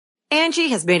Angie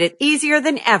has made it easier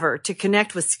than ever to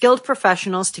connect with skilled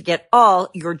professionals to get all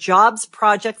your jobs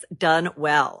projects done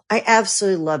well. I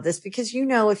absolutely love this because,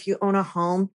 if you own a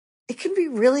home, it can be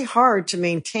really hard to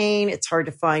maintain. It's hard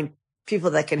to find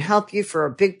people that can help you for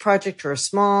a big project or a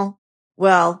small.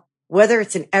 Well, whether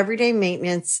it's in everyday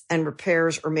maintenance and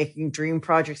repairs or making dream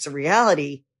projects a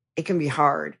reality, it can be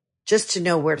hard just to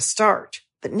know where to start.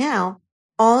 But now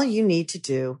all you need to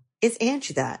do is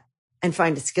Angie that and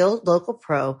find a skilled local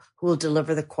pro who will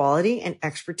deliver the quality and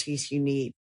expertise you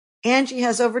need. Angie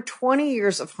has over 20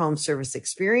 years of home service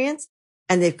experience,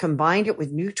 and they've combined it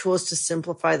with new tools to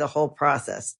simplify the whole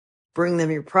process. Bring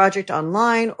them your project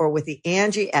online or with the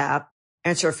Angie app,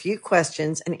 answer a few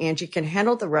questions, and Angie can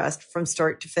handle the rest from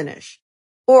start to finish.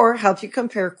 Or help you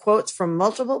compare quotes from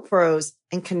multiple pros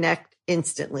and connect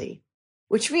instantly,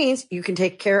 which means you can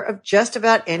take care of just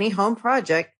about any home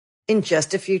project in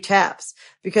just a few taps.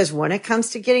 Because when it comes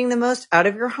to getting the most out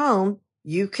of your home,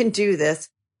 you can do this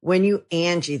when you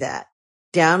Angie that.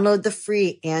 Download the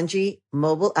free Angie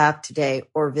mobile app today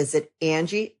or visit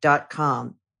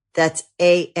Angie.com. That's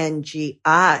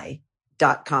ANGI.com.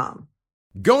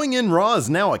 Going In Raw is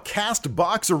now a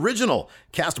CastBox original.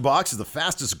 CastBox is the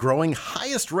fastest growing,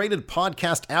 highest rated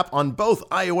podcast app on both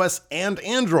iOS and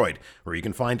Android, where you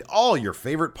can find all your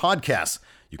favorite podcasts.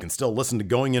 You can still listen to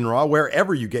Going In Raw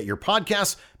wherever you get your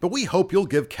podcasts, but we hope you'll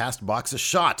give CastBox a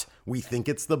shot. We think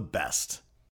it's the best.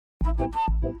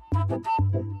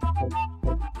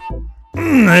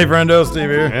 Hey, friendo, Steve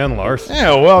here. And Lars.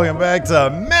 Yeah, welcome back to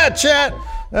Matt Chat.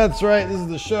 That's right, this is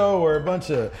the show where a bunch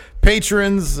of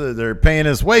patrons, they're paying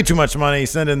us way too much money,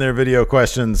 send in their video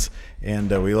questions, and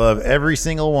we love every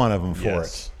single one of them for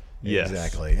it. Yes.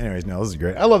 Exactly. Anyways, no, this is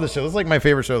great. I love this show. This is like my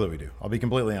favorite show that we do. I'll be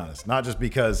completely honest. Not just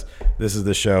because this is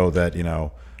the show that,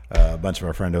 a bunch of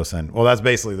our friendos send. Well, that's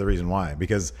basically the reason why.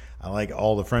 Because I like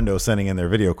all the friendos sending in their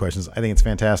video questions. I think it's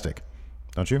fantastic.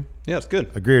 Don't you? Yeah, it's good.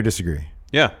 Agree or disagree?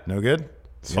 Yeah. No good?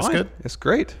 It's fine. Good? It's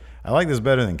great. I like this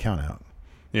better than Count Out.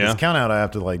 Yeah. Because Count Out, I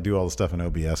have to do all the stuff in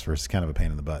OBS versus kind of a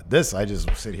pain in the butt. This, I just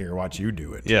sit here and watch you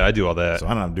do it. Yeah, I do all that. So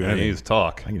I don't have to do anything. I need to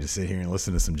talk. I can just sit here and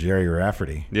listen to some Jerry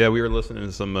Rafferty. Yeah, we were listening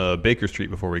to some Baker Street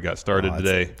before we got started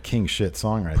today. King shit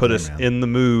song right Put there, us man. in the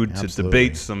mood to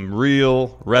debate some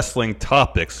real wrestling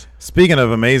topics. Speaking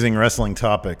of amazing wrestling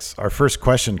topics, our first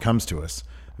question comes to us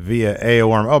via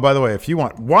AORM. Oh, by the way, if you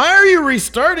want... Why are you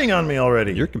restarting on me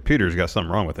already? Your computer's got something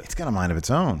wrong with it. It's got a mind of its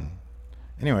own.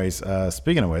 Anyways,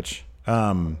 speaking of which...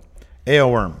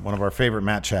 AOWorm, one of our favorite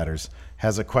Matt chatters,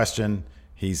 has a question.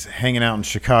 He's hanging out in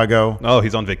Chicago. Oh,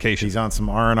 he's on vacation. He's on some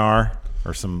R&R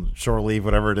or some shore leave,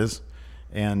 whatever it is.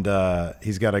 And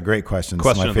he's got a great question. This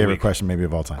is my favorite question maybe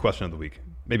of all time. Question of the week.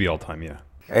 Maybe all time, yeah.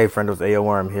 Hey, friend, it's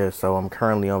AOWorm here. So I'm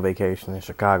currently on vacation in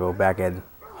Chicago, back at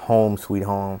home, sweet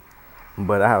home.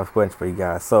 But I have a question for you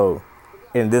guys. So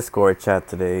in Discord chat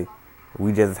today,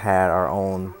 we just had our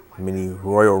own mini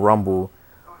Royal Rumble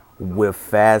with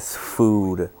fast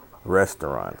food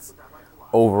restaurants.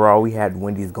 Overall, we had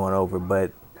Wendy's going over,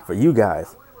 but for you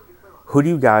guys, who do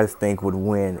you guys think would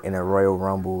win in a Royal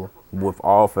Rumble with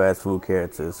all fast food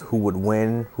characters? Who would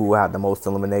win? Who would have the most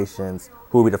eliminations?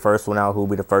 Who would be the first one out? Who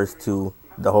would be the first to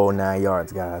the whole 9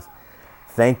 yards, guys?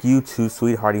 Thank you to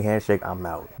Sweet Hearty Handshake. I'm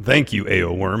out. Thank you,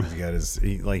 AOWorm. He's got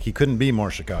he couldn't be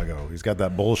more Chicago. He's got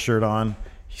that bull shirt on.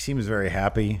 He seems very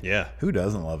happy. Yeah. Who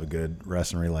doesn't love a good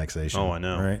rest and relaxation? Oh, I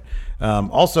know. Right.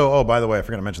 Also, by the way, I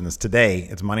forgot to mention this. Today,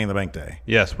 it's Money in the Bank Day.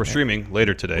 Yes, we're streaming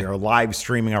later today. We are live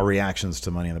streaming our reactions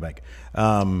to Money in the Bank.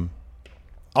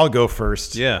 I'll go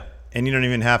first. Yeah. And you don't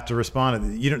even have to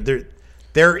respond.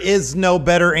 There is no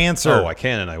better answer. Oh, I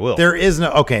can and I will. There is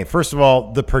no. Okay, first of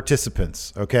all, the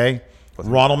participants. Okay,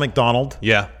 Ronald McDonald.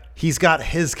 Yeah. He's got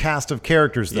his cast of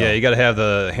characters, though. Yeah, you got to have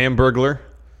the Hamburglar.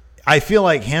 I feel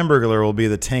like Hamburglar will be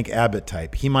the Tank Abbott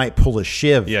type. He might pull a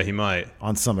shiv. Yeah, he might.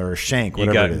 On some, or a shank, you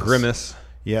whatever it is. You got Grimace.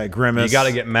 Yeah, Grimace. You got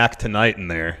to get Mac Tonight in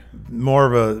there. More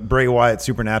of a Bray Wyatt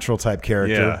supernatural type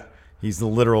character. Yeah. He's the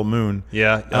literal moon.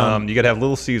 Yeah. You got to have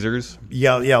Little Caesars.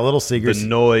 Yeah, Little Caesars. The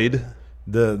Noid.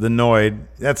 The Noid.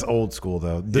 That's old school,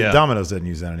 though. Domino's doesn't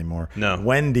use that anymore. No.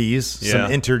 Wendy's. Some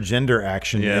intergender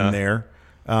action in there.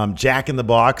 Jack in the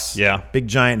Box. Yeah. Big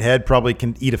giant head. Probably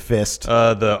can eat a fist.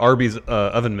 The Arby's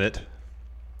oven mitt.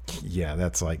 Yeah,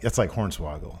 that's like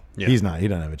Hornswoggle. Yeah. He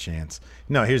doesn't have a chance.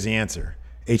 No, here's the answer.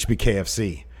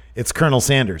 HBKFC. It's Colonel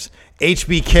Sanders.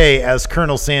 HBK as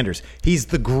Colonel Sanders. He's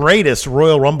the greatest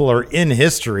Royal Rumbler in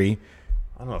history.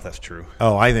 I don't know if that's true.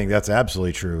 Oh, I think that's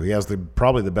absolutely true. He has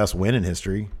probably the best win in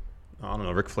history. I don't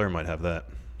know. Ric Flair might have that.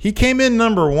 He came in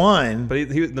number 1, But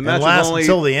the and match was lasts only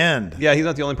until the end. Yeah, he's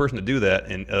not the only person to do that.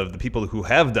 And of the people who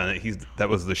have done it, that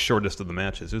was the shortest of the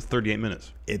matches. It was 38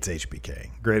 minutes. It's HBK,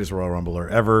 greatest Royal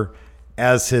Rumbler ever.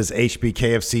 As his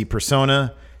HBKFC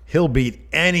persona, he'll beat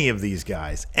any of these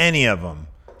guys, any of them.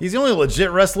 He's the only legit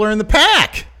wrestler in the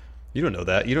pack. You don't know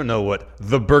that. You don't know what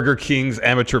the Burger King's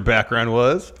amateur background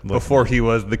was before he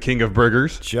was the king of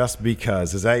burgers. Just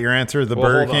because. Is that your answer, the Well,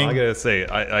 Burger hold on. King? I got to say,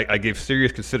 I gave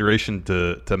serious consideration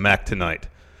to Mac Tonight.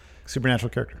 Supernatural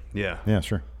character. Yeah. Yeah,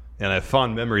 sure. And I have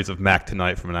fond memories of Mac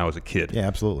Tonight from when I was a kid. Yeah,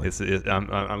 absolutely. I'm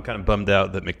kind of bummed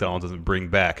out that McDonald's doesn't bring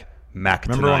back Mac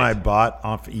Remember Tonight. when I bought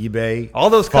off eBay All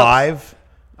those cups? 5?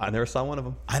 I never saw one of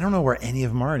them. I don't know where any of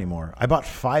them are anymore. I bought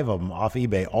 5 of them off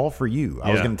eBay, all for you.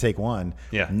 I was Yeah. going to take one.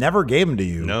 Yeah. Never gave them to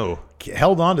you. No.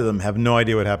 Held on to them. Have no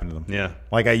idea what happened to them. Yeah.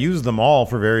 Like I used them all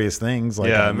for various things.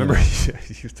 Like I remember you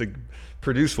used to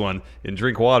produce one and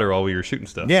drink water while we were shooting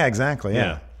stuff. Yeah, exactly. Yeah.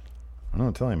 Yeah. I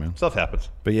don't tell you, man. Stuff happens.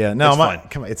 But yeah, no, It's fine.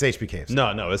 come on, it's HBK.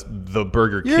 No, it's the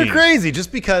Burger You're King. crazy.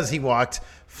 Just because he walked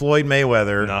Floyd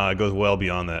Mayweather. Nah, it goes well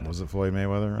beyond that. Was it Floyd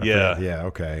Mayweather? I Yeah. forget. Yeah.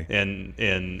 Okay.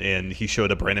 And he showed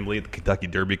up randomly at the Kentucky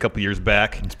Derby a couple years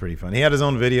back. It's pretty fun. He had his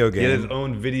own video game. He had his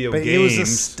own video But games. it was a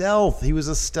stealth. He was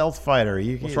a stealth fighter.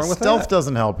 What's wrong with stealth that?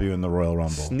 doesn't help you in the Royal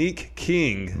Rumble. Sneak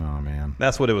King. Oh man.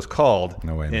 That's what it was called.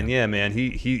 No way, man. And yeah, man,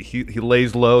 he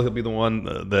lays low. He'll be the one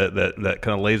that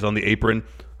kind of lays on the apron,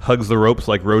 hugs the ropes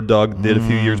like Road Dogg did a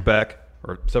few years back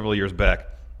or several years back.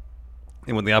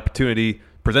 And when the opportunity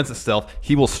presents itself,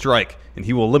 he will strike and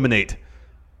he will eliminate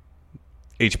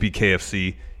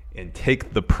HBKFC and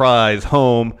take the prize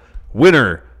home,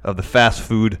 winner of the fast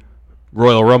food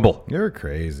Royal Rumble. You're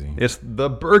crazy. It's the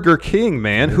Burger King,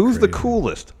 man. Who's the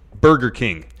coolest? Burger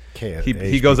King.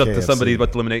 He goes up to somebody he's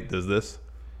about to eliminate, does this.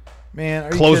 Man,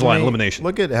 are you Clothesline kidding me? elimination.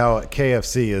 Look at how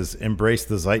KFC has embraced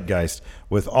the zeitgeist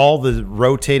with all the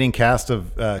rotating cast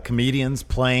of comedians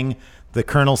playing the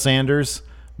Colonel Sanders.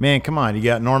 Man, come on. You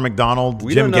got Norm Macdonald,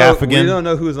 Jim Gaffigan. We don't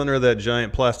know who's under that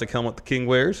giant plastic helmet the King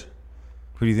wears.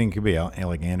 Who do you think it could be?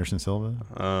 Like Anderson Silva?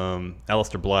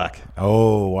 Alistair Black.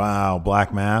 Oh, wow.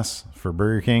 Black Mass for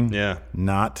Burger King? Yeah.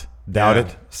 Not. Doubt Yeah.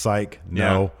 it. Psych.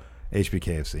 No.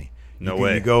 HBKFC. No You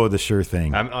way. go with the sure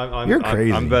thing. You're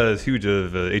crazy. I'm about as huge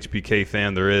of a HBK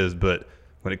fan there is, but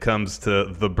when it comes to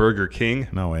the Burger King,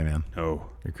 No way, man. no.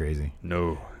 You're crazy.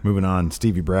 No. Moving on,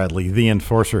 Stevie Bradley, the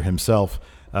enforcer himself,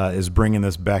 is bringing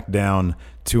this back down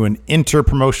to an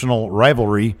interpromotional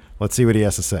rivalry. Let's see what he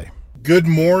has to say. Good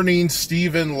morning,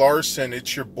 Steven Larson.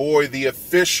 It's your boy, the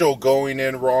official Going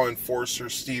In Raw Enforcer,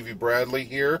 Stevie Bradley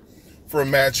here for a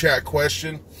Mad Chat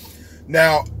question.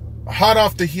 Now, hot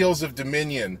off the heels of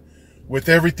Dominion, with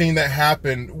everything that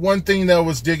happened, one thing that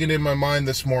was digging in my mind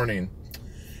this morning,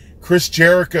 Chris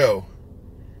Jericho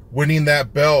winning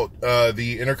that belt,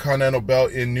 the Intercontinental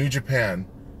belt in New Japan.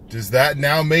 Does that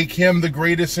now make him the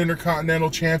greatest Intercontinental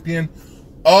champion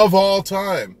of all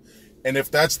time? And if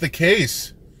that's the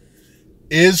case,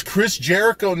 is Chris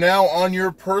Jericho now on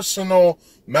your personal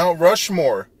Mount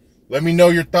Rushmore? Let me know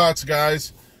your thoughts,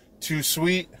 guys. Too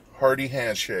sweet, hearty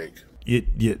handshake. You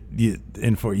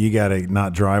got to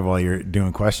not drive while you're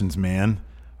doing questions, man.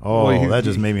 Oh, Well, that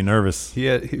just made me nervous. He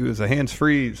was a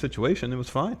hands-free situation. It was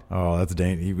fine. Oh, that's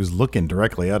dangerous. He was looking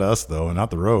directly at us, though, and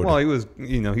not the road. Well, he was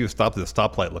stopped at the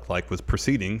stoplight. Looked like was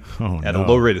proceeding at no. a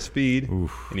low rate of speed, and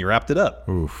he wrapped it up.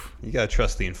 Oof. You gotta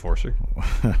trust the enforcer.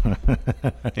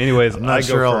 Anyways, I'm not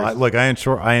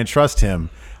sure. I entrust him.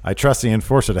 I trust the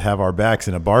enforcer to have our backs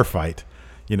in a bar fight,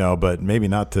 but maybe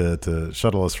not to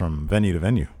shuttle us from venue to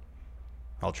venue.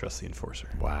 I'll trust the enforcer.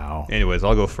 Wow. Anyways,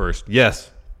 I'll go first. Yes,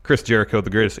 Chris Jericho,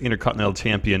 the greatest Intercontinental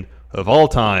champion of all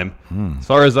time. As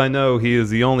far as I know, he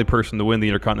is the only person to win the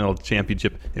Intercontinental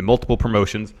Championship in multiple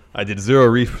promotions. I did zero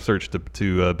research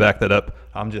to back that up.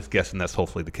 I'm just guessing that's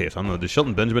hopefully the case. I don't know. Did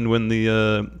Shelton Benjamin win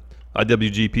the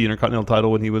IWGP Intercontinental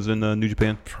title when he was in New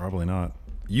Japan? Probably not.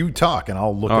 You talk, and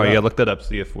I'll look it Oh, up. yeah, look that up.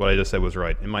 See if what I just said was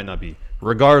right. It might not be.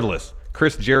 Regardless,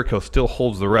 Chris Jericho still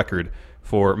holds the record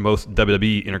for most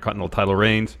WWE Intercontinental title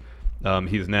reigns.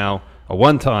 He's now a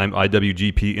one-time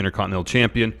IWGP Intercontinental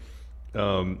Champion.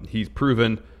 He's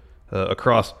proven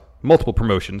across multiple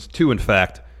promotions, two in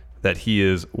fact, that he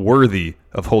is worthy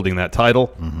of holding that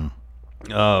title.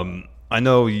 I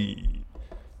know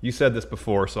you said this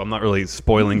before, so I'm not really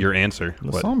spoiling your answer.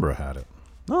 La but- Sombra had it.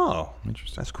 Oh,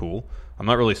 interesting. That's cool. I'm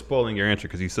not really spoiling your answer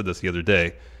because you said this the other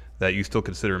day, that you still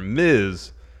consider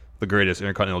Miz the greatest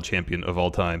Intercontinental Champion of all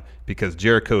time because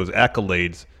Jericho's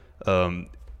accolades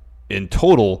in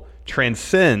total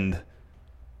transcend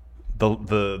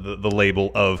the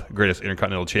label of greatest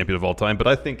Intercontinental Champion of all time, but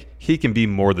I think he can be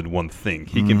more than one thing.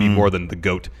 He can be more than the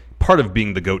GOAT. Part of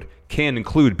being the GOAT can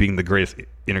include being the greatest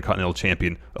Intercontinental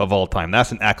Champion of all time.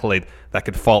 That's an accolade that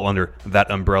could fall under that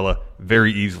umbrella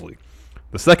very easily.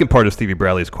 The second part of Stevie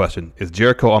Bradley's question is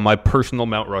Jericho on my personal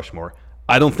Mount Rushmore.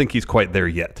 I don't think he's quite there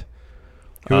yet.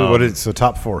 So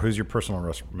top 4. Who's your personal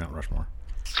Mount Rushmore?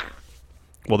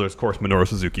 Well, there's, of course, Minoru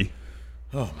Suzuki.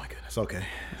 Oh, my goodness. Okay.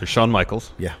 There's Shawn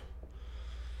Michaels. Yeah.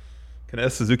 Can I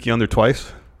add Suzuki on there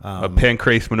twice?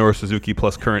 Pancrase, Minoru Suzuki,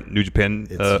 plus current New Japan.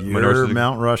 It's Minoru Suzuki.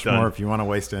 Mount Rushmore. Done. If you want to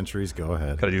waste entries, go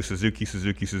ahead. Gotta do Suzuki.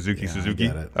 I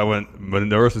get it. I went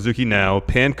Minoru Suzuki now,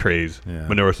 Pancrase,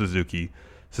 Minoru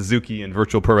Suzuki in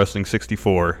Virtual Pro Wrestling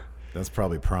 64. That's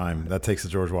probably prime. That takes the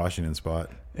George Washington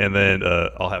spot. And then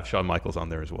I'll have Shawn Michaels on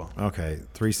there as well. Okay,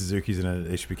 3 Suzukis and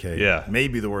an HBK. Yeah.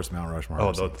 Maybe the worst Mount Rushmore.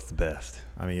 Oh, that's the best.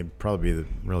 I mean, it'd probably be the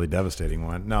really devastating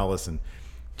one. No, listen.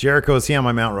 Jericho, is he on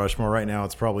my Mount Rushmore? Right now,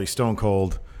 it's probably Stone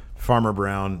Cold, Farmer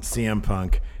Brown, CM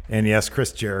Punk, and yes,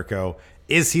 Chris Jericho.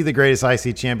 Is he the greatest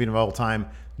IC champion of all time?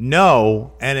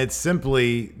 No, and it's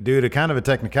simply due to kind of a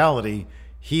technicality.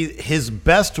 His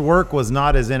best work was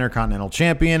not as Intercontinental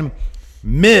Champion.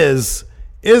 Miz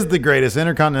is the greatest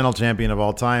Intercontinental Champion of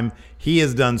all time. He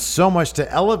has done so much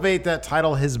to elevate that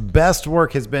title. His best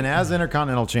work has been as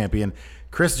Intercontinental Champion.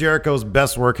 Chris Jericho's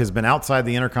best work has been outside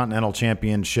the Intercontinental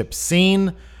Championship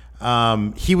scene.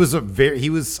 I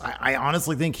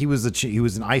honestly think he was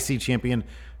an IC champion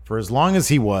for as long as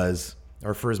he was,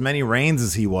 or for as many reigns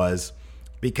as he was,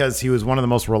 because he was one of the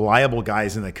most reliable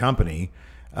guys in the company.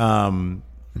 He's one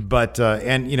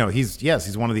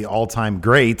of the all-time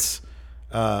greats.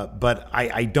 But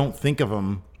I don't think of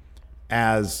him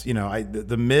as,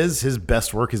 the Miz, his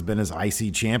best work has been as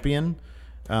IC champion.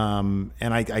 And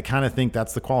I kind of think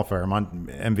that's the qualifier.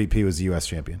 MVP was the U.S.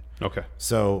 champion. Okay.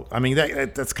 So, I mean,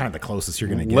 that's kind of the closest you're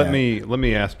going to get. Let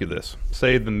me ask you this.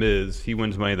 Say the Miz, he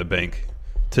wins Money in the Bank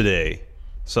today,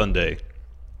 Sunday,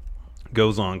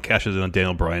 goes on, cashes in on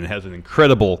Daniel Bryan, has an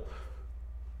incredible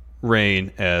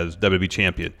reign as WWE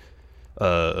champion.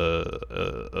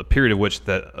 A period of which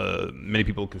that many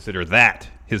people consider that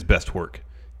his best work.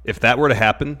 If that were to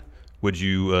happen, would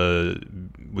you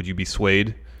be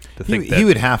swayed to think that he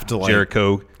would have to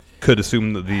Jericho could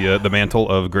assume the mantle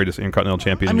of greatest Intercontinental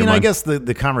Champion? I mean, I guess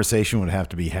the conversation would have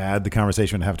to be had. The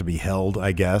conversation would have to be held,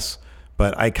 I guess.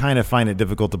 But I kind of find it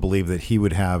difficult to believe that he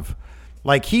would have,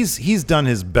 he's done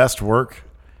his best work.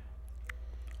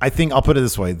 I think I'll put it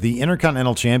this way. The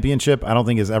Intercontinental Championship, I don't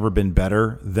think has ever been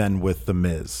better than with The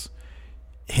Miz.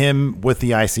 Him with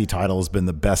the IC title has been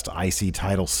the best IC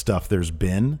title stuff there's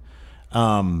been.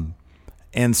 And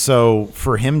so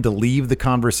for him to leave the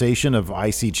conversation of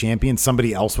IC champion,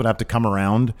 somebody else would have to come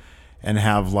around and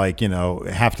have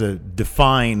have to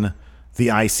define the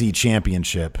IC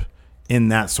championship in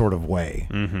that sort of way.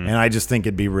 Mm-hmm. And I just think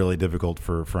it'd be really difficult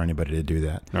for anybody to do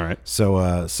that. All right.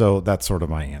 So that's sort of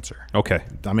my answer. Okay.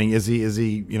 I mean, is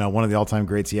he one of the all-time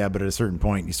greats? Yeah, but at a certain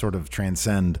point you sort of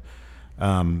transcend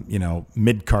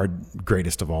mid-card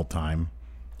greatest of all time.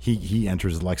 He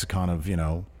enters the lexicon of,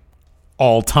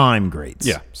 all-time greats.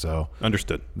 Yeah. So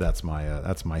understood. That's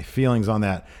my feelings on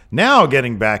that. Now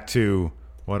getting back to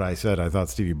what I said I thought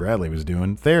Stevie Bradley was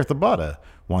doing, Thayer Thabata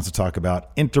wants to talk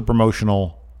about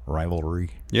interpromotional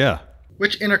rivalry. Yeah.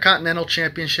 Which Intercontinental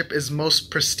Championship is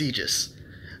most prestigious?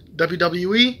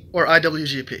 WWE or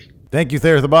IWGP? Thank you,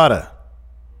 Thayer Thabata.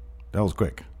 That was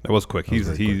quick. That was quick.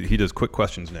 He does quick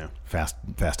questions now. Fast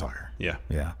talker. Yeah.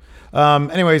 Yeah.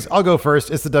 Anyways, I'll go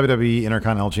first. It's the WWE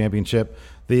Intercontinental Championship.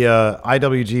 The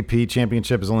IWGP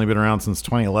Championship has only been around since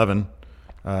 2011.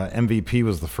 MVP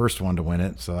was the first one to win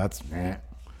it, so that's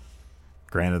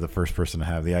granted, the first person to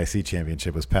have the IC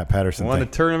Championship was Pat Patterson. Won a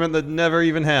tournament that never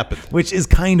even happened. Which is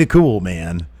kind of cool,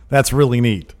 man. That's really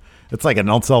neat. It's like an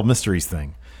Unsolved Mysteries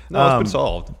thing. No, it's been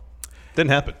solved.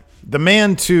 Didn't happen. The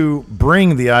man to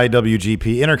bring the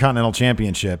IWGP Intercontinental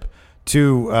Championship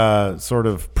to sort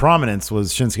of prominence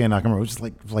was Shinsuke Nakamura, which is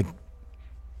like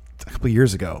a couple of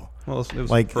years ago. Well, it was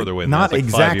further away. Not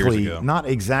 5 years ago. Not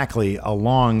exactly a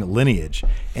long lineage.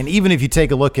 And even if you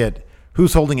take a look at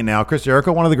who's holding it now, Chris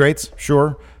Jericho, one of the greats,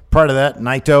 sure. Part of that,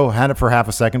 Naito had it for half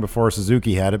a second before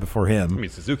Suzuki had it before him. I mean,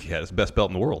 Suzuki had his best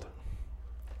belt in the world.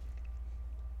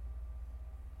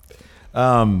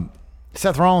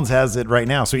 Seth Rollins has it right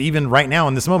now. So even right now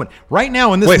in this moment. Wait,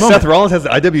 Seth Rollins has the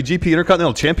IWGP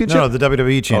Intercontinental Championship? No, the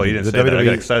WWE Championship. Oh, you didn't say that. I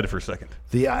got excited for a second.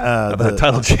 The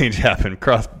title change happened,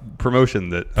 cross promotion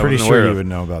that I pretty wasn't sure aware you of. would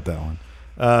know about that one.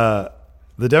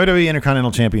 The WWE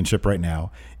Intercontinental Championship right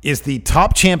now is the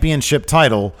top championship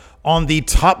title on the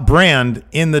top brand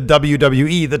in the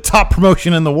WWE, the top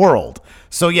promotion in the world.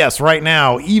 So yes,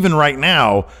 even right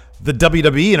now, the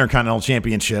WWE Intercontinental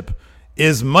Championship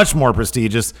is much more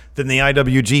prestigious than the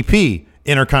IWGP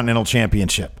Intercontinental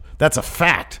Championship. That's a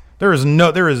fact. There is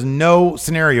no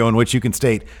scenario in which you can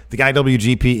state the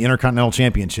IWGP Intercontinental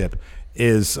Championship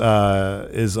is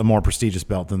a more prestigious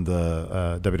belt than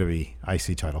the WWE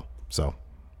IC title. So,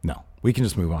 no, we can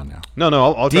just move on now. No.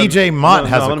 I'll DJ Mott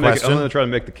has a question. I'm going to try to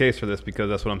make the case for this because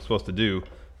that's what I'm supposed to do.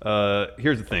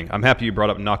 Here's the thing. I'm happy you brought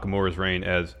up Nakamura's reign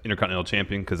as Intercontinental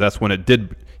Champion because that's when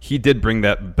he did bring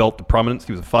that belt to prominence.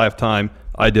 He was a 5-time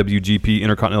IWGP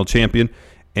Intercontinental Champion.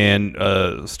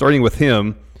 And starting with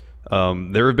him,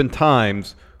 there have been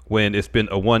times when it's been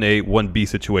a 1A, 1B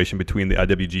situation between the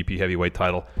IWGP Heavyweight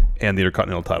title and the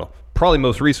Intercontinental title. Probably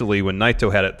most recently when Naito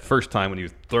had it the first time when he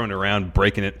was throwing it around,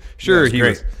 breaking it. Sure, he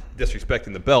was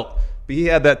disrespecting the belt, but he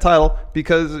had that title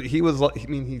because he was,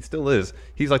 he still is.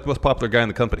 He's like the most popular guy in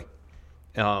the company.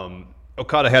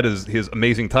 Okada had his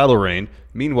amazing title reign.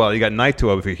 Meanwhile, you got Naito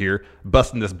over here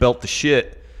busting this belt to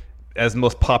shit as the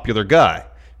most popular guy.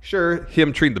 Sure,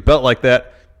 him treating the belt like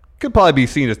that could probably be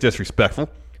seen as disrespectful.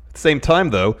 At the same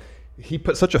time, though, he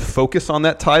put such a focus on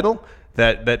that title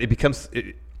that it becomes...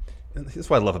 Here's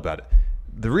what I love about it.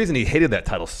 The reason he hated that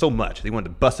title so much, that he wanted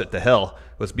to bust it to hell,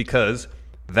 was because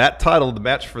that title, the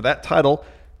match for that title,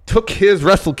 took his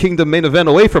Wrestle Kingdom main event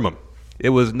away from him. It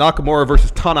was Nakamura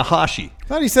versus Tanahashi. I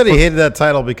thought he said he hated that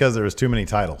title because there was too many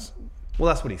titles. Well,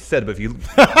 that's what he said, but if you...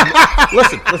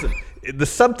 listen. The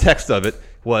subtext of it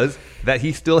was that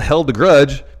he still held a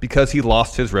grudge because he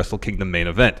lost his Wrestle Kingdom main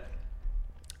event.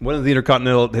 When has the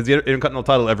Intercontinental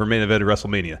title ever main evented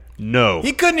WrestleMania? No.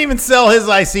 He couldn't even sell his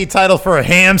IC title for a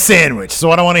ham sandwich,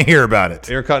 so I don't want to hear about it.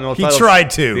 He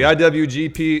tried to. The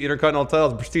IWGP Intercontinental title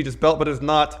is a prestigious belt, but it's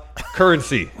not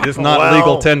currency. It is not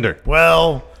legal tender.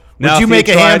 Well, would you make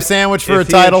a ham sandwich for a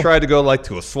title? If he tried to go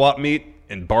to a swap meet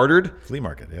and bartered. Flea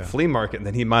market,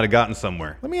 then he might have gotten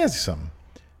somewhere. Let me ask you something.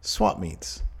 Swap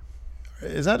meets.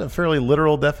 Is that a fairly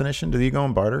literal definition? Do you go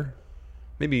and barter?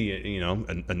 Maybe,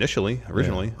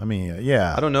 originally.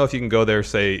 Yeah. I don't know if you can go there,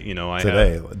 say,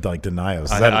 today, like Denios.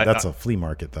 That's a flea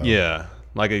market, though. Yeah.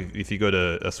 Like if you go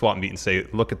to a swap meet and say,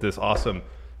 look at this awesome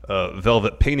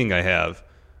velvet painting I have.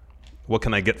 What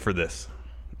can I get for this?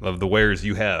 Of the wares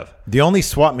you have. The only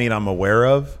swap meet I'm aware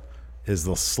of is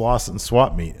the Slauson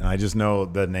swap meet. And I just know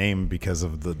the name because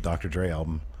of the Dr. Dre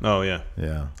album. Oh, yeah.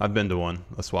 Yeah. I've been to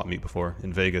a swap meet before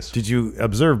in Vegas. Did you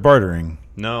observe bartering?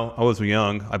 No, I was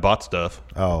young. I bought stuff.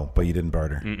 Oh, but you didn't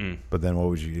barter. Mm-mm. But then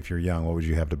if you're young, what would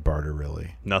you have to barter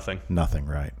really? Nothing. Nothing,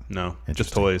 right? No,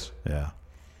 just toys. Yeah.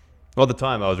 Well, at the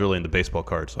time, I was really into baseball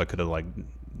cards, so I could have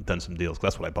done some deals.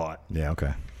 That's what I bought. Yeah,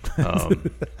 okay.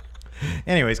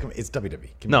 Anyways, it's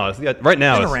WWE. Right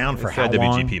now, it's been around for how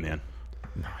long? IWGP, man.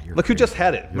 No, look who just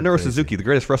had it. Minoru Suzuki, the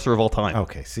greatest wrestler of all time.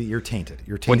 Okay, see, you're tainted.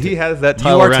 When he has that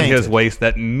title around his waist,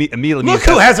 that immediately look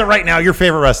who has it right now. Your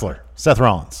favorite wrestler, Seth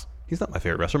Rollins. He's not my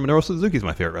favorite wrestler. Minoru Suzuki is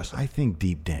my favorite wrestler. I think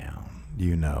deep down,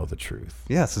 you know the truth.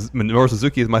 Yes, Minoru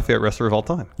Suzuki is my favorite wrestler of all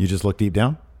time. You just look deep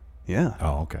down? Yeah.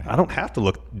 Oh, okay. I don't have to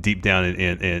look deep down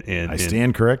I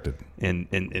stand corrected.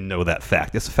 And know that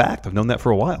fact. It's a fact. I've known that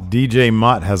for a while. DJ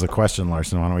Mott has a question,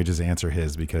 Larson. Why don't we just answer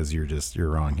his because you're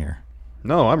wrong here.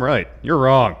 No, I'm right. You're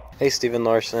wrong. Hey, Steven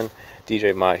Larson.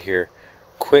 DJ Mott here.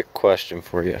 Quick question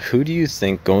for you. Who do you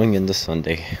think going into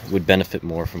Sunday would benefit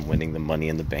more from winning the Money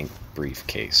in the Bank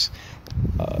briefcase?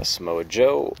 Samoa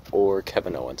Joe or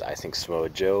Kevin Owens? I think Samoa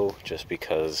Joe, just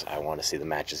because I want to see the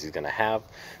matches he's going to have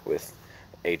with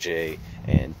AJ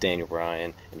and Daniel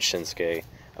Bryan and Shinsuke.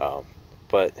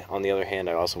 But on the other hand,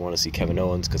 I also want to see Kevin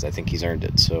Owens because I think he's earned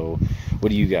it. So what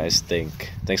do you guys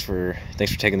think? Thanks for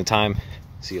taking the time.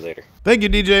 See you later. Thank you,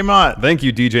 DJ Mott. Thank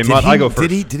you, DJ Mott. I go first.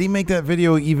 Did he make that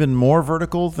video even more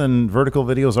vertical than vertical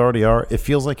videos already are? It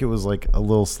feels like it was like a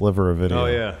little sliver of video. Oh,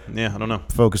 yeah. Yeah, I don't know.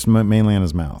 Focused mainly on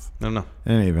his mouth. I don't know.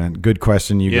 In any event, good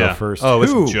question. You go first. Oh,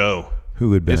 it's Joe. Who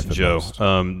would benefit It's Joe.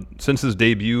 most? Since his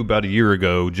debut about a year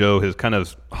ago, Joe has kind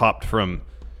of hopped from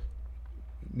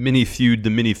mini feud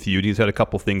to mini feud. He's had a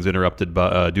couple things interrupted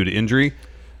due to injury.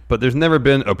 But there's never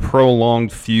been a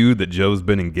prolonged feud that Joe's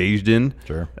been engaged in.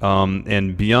 Sure.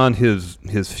 And beyond his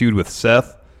feud with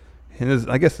Seth, and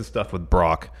I guess his stuff with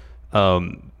Brock,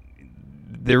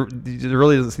 there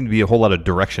really doesn't seem to be a whole lot of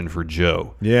direction for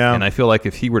Joe. Yeah. And I feel like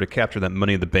if he were to capture that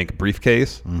Money in the Bank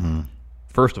briefcase,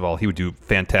 first of all, he would do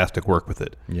fantastic work with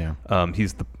it. Yeah.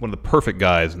 He's one of the perfect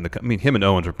guys. Him and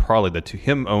Owens are probably the two.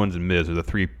 Him, Owens, and Miz are the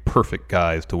three perfect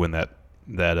guys to win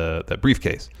that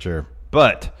briefcase. Sure.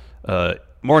 But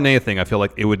more than anything, I feel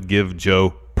like it would give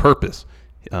Joe purpose,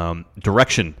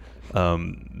 direction,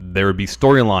 There would be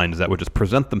storylines that would just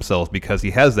present themselves because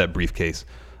he has that briefcase.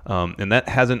 And that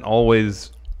hasn't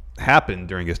always happened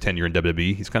during his tenure in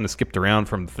WWE. He's kind of skipped around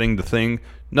from thing to thing,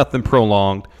 nothing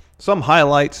prolonged. Some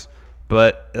highlights,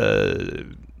 but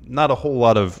not a whole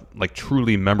lot of like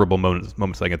truly memorable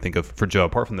moments I can think of for Joe,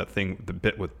 apart from that thing, the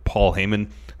bit with Paul Heyman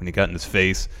when he got in his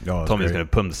face, told me he was going to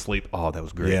put him to sleep. Oh, that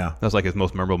was great. Yeah. That was like his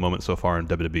most memorable moment so far in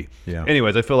WWE. Yeah.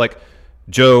 Anyways, I feel like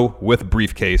Joe with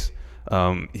briefcase,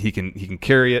 he can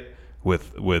carry it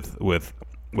with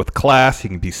class. He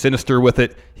can be sinister with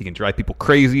it. He can drive people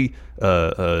crazy,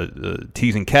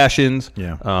 teasing cash-ins.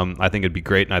 Yeah. I think it'd be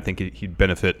great, and I think he'd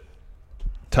benefit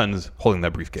tons holding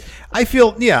that briefcase. I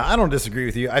don't disagree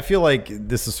with you. I feel like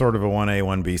this is sort of a 1A,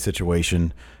 1B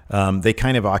situation. They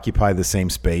kind of occupy the same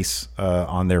space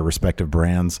on their respective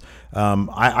brands.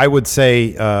 I would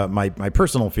say my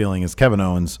personal feeling is Kevin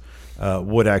Owens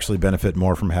would actually benefit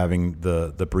more from having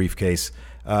the briefcase.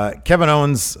 Kevin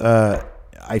Owens,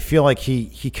 I feel like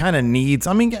he kind of needs,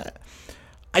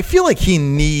 I feel like he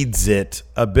needs it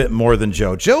a bit more than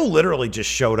Joe. Joe literally just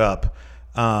showed up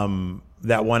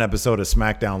that one episode of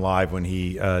SmackDown Live when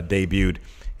he debuted,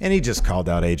 and he just called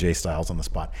out AJ Styles on the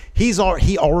spot. He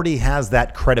already has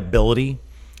that credibility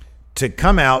to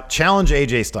come out, challenge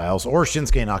AJ Styles or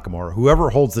Shinsuke Nakamura, whoever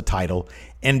holds the title,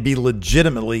 and be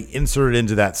legitimately inserted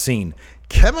into that scene.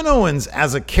 Kevin Owens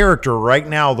as a character right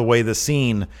now, the way the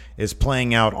scene is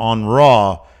playing out on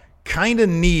Raw, kind of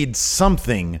needs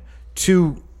something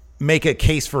to make a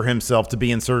case for himself to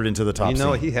be inserted into the top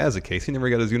scene. He has a case. He never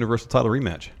got his Universal title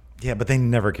rematch. Yeah, but they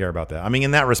never care about that.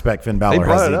 In that respect, Finn Balor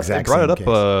has the exact same case. They brought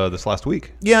it up this last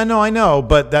week. Yeah, no, I know,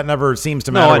 but that never seems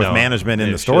to matter with management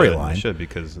in the storyline. It should,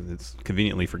 because it's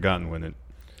conveniently forgotten when it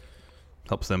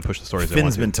helps them push the stories.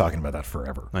 Finn's been talking about that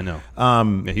forever. I know.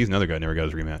 He's another guy who never got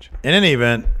his rematch. In any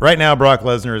event, right now Brock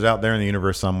Lesnar is out there in the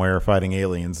universe somewhere fighting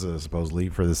aliens, supposedly,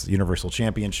 for this Universal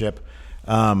Championship.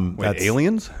 Wait,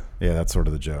 aliens? Yeah, that's sort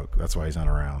of the joke. That's why he's not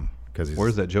around. Where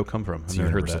does that joke come from? I've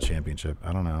never heard that. Universal Championship.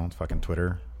 I don't know. It's fucking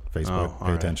Twitter. Facebook,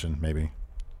 pay attention, maybe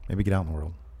get out in the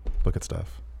world, look at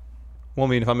stuff. Well,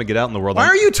 if I'm gonna get out in the world, why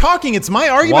are you talking? It's my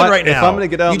argument right now. If I'm gonna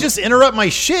get out, you just interrupt my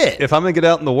shit. If I'm gonna get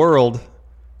out in the world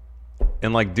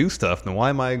and do stuff, then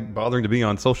why am I bothering to be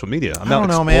on social media? I'm out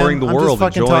exploring the world.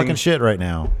 I'm just fucking talking shit right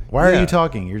now. Why are you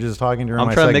talking? You're just talking during my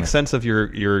segment. I'm trying to make sense of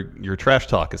your trash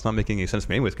talk. It's not making any sense to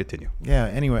me. Anyways, continue. Yeah.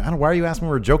 Anyway, why are you asking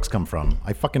where jokes come from?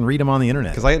 I fucking read them on the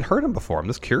internet. Because I hadn't heard them before. I'm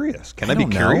just curious. Can I be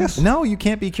curious? No, you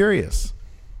can't be curious.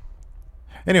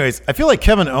 Anyways, I feel like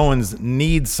Kevin Owens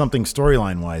needs something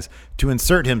storyline-wise to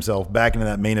insert himself back into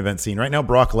that main event scene. Right now,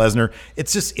 Brock Lesnar,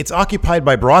 it's occupied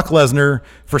by Brock Lesnar,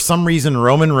 for some reason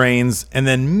Roman Reigns, and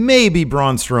then maybe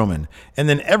Braun Strowman. And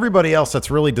then everybody else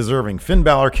that's really deserving, Finn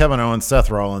Balor, Kevin Owens,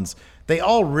 Seth Rollins, they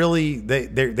all really,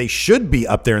 they should be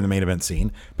up there in the main event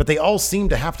scene, but they all seem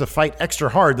to have to fight extra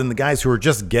hard than the guys who are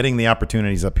just getting the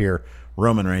opportunities up here.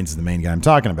 Roman Reigns is the main guy I'm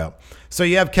talking about. So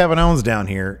you have Kevin Owens down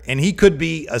here, and he could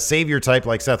be a savior type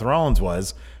like Seth Rollins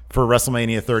was for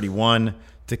WrestleMania 31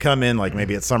 to come in, like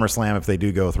maybe at SummerSlam if they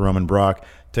do go with Roman Brock,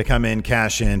 to come in,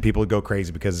 cash in. People would go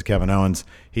crazy because of Kevin Owens.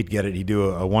 He'd get it. He'd do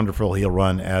a wonderful heel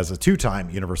run as a two-time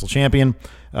Universal Champion,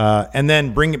 and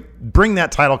then bring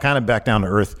that title kind of back down to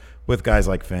earth with guys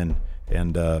like Finn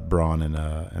and Braun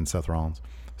and Seth Rollins.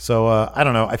 So I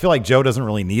don't know. I feel like Joe doesn't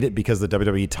really need it because the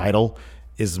WWE title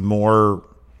is more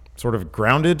sort of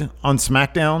grounded on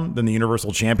SmackDown than the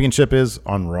Universal Championship is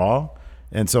on Raw.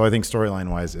 And so I think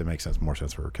storyline-wise, it makes more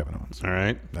sense for Kevin Owens. All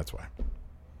right. That's why.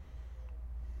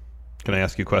 Can I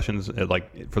ask you questions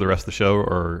for the rest of the show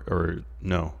or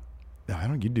no? I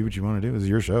don't. You do what you want to do. It's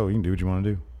your show. You can do what you want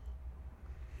to do.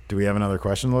 Do we have another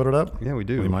question loaded up? Yeah, we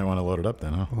do. We might want to load it up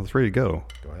then, huh? Well, it's ready to go.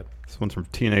 Go ahead. This one's from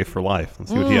TNA for Life.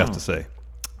 Let's see what he has to say.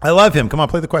 I love him. Come on,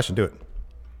 play the question. Do it.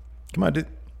 Come on, dude.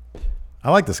 I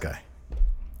like this guy.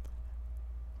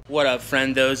 What up,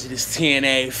 friendos? It is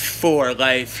TNA for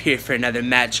Life here for another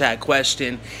Matt Chat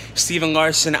question. Steven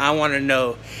Larson, I want to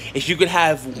know, if you could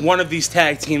have one of these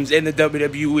tag teams in the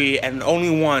WWE and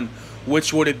only one,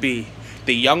 which would it be?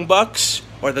 The Young Bucks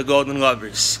or the Golden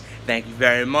Lovers? Thank you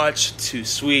very much. Too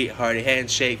sweet. Hearty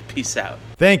handshake. Peace out.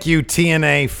 Thank you,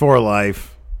 TNA for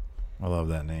Life. I love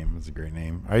that name. It's a great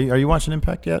name. Are you watching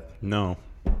Impact yet? No.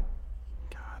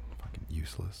 God, fucking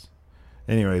useless.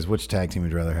 Anyways, which tag team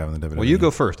would you rather have in the WWE? Well, you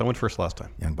go first. I went first last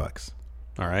time. Young Bucks.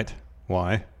 All right.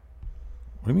 Why?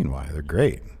 What do you mean why? They're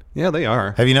great. Yeah, they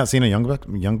are. Have you not seen a Young Bucks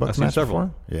I've seen match several.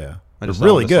 before? Yeah. They're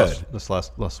really good. This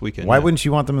last weekend. Why wouldn't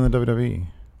you want them in the WWE?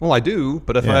 Well, I do,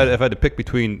 but if Yeah. I had to pick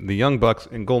between the Young Bucks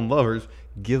and Golden Lovers,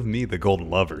 give me the Golden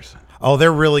Lovers. Oh,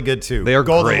 they're really good too. They are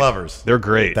Golden great. Lovers. They're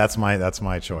great. That's my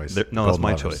choice. No, that's Golden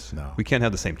my Lovers. choice. No, We can't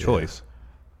have the same choice.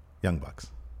 Young Bucks.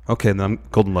 Okay, then I'm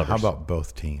Golden Lovers. How about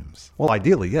both teams? Well,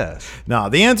 ideally, yes. No,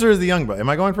 the answer is the Young Bucks. Am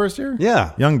I going first here?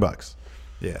 Yeah. Young Bucks.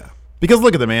 Yeah. Because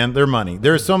look at them, man. They're money.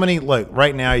 There's so many, like,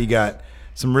 right now you got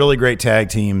some really great tag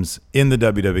teams in the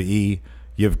WWE.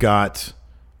 You've got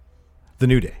the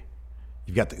New Day.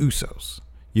 You've got the Usos.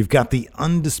 You've got the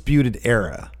Undisputed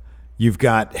Era. You've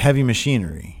got Heavy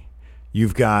Machinery.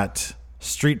 You've got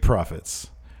Street Profits.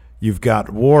 You've got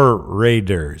War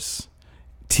Raiders.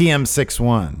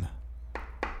 TM61.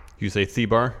 You say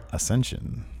Thebar?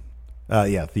 Ascension.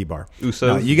 Yeah, Thebar. Usos.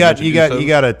 No, you Usos?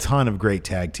 got a ton of great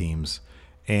tag teams,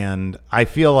 and I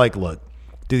feel like, look,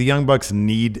 do the Young Bucks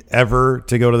need ever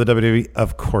to go to the WWE?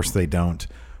 Of course they don't.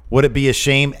 Would it be a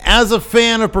shame as a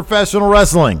fan of professional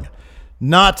wrestling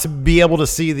not to be able to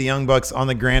see the Young Bucks on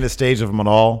the grandest stage of them at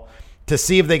all? To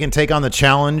see if they can take on the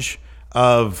challenge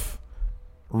of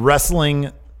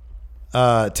wrestling,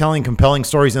 telling compelling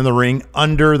stories in the ring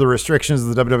under the restrictions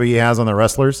the WWE has on their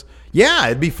wrestlers. Yeah,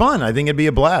 it'd be fun. I think it'd be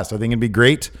a blast. I think it'd be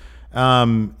great.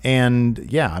 And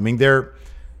yeah, I mean, they're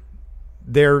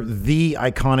the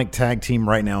iconic tag team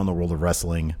right now in the world of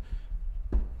wrestling.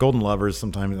 Golden Lovers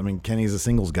sometimes, I mean, Kenny's a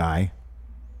singles guy.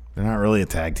 They're not really a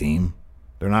tag team.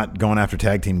 They're not going after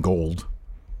tag team gold.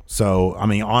 So, I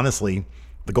mean, honestly,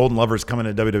 the Golden Lovers coming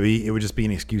to WWE, it would just be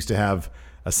an excuse to have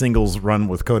a singles run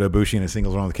with Kota Ibushi and a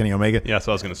singles run with Kenny Omega. Yeah, that's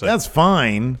what I was going to say. That's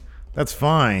fine. That's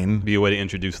fine. Be a way to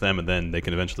introduce them, and then they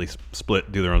can eventually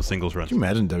split, do their own singles runs. Can you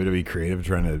imagine WWE Creative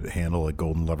trying to handle a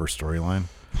Golden Lover storyline?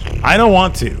 I don't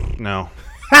want to. No.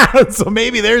 So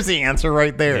maybe there's the answer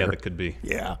right there. Yeah, that could be.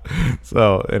 Yeah.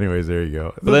 So, anyways, there you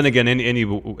go. But then again,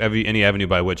 any avenue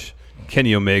by which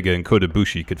Kenny Omega and Kota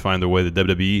Ibushi could find their way to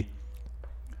WWE.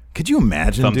 Could you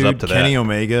imagine, Thumbs up dude, to Kenny that.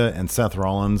 Omega and Seth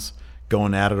Rollins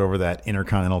going at it over that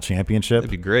Intercontinental Championship?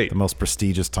 That'd be great. The most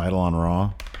prestigious title on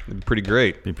Raw. It'd be pretty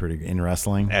great. Be pretty in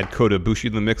wrestling. Add Kota Ibushi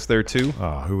to the mix there, too.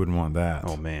 Oh, who wouldn't want that?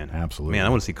 Oh, man. Absolutely. Man, I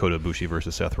want to see Kota Ibushi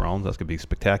versus Seth Rollins. That's going to be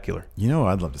spectacular. You know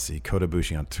what I'd love to see? Kota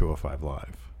Ibushi on 205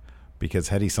 Live. Because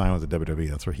had he signed with the WWE,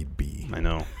 that's where he'd be. I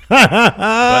know.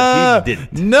 But he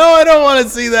didn't. No, I don't want to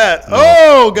see that. No,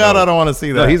 oh, God, no. I don't want to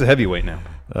see that. No, he's a heavyweight now.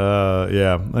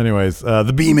 Yeah. Anyways,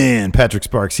 the B-Man, Patrick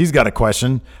Sparks, he's got a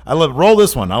question. Roll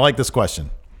this one. I like this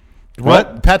question.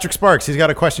 What? Patrick Sparks, he's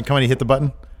got a question. Come on, you hit the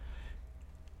button.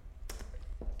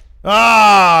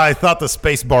 I thought the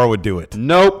space bar would do it.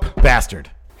 Nope.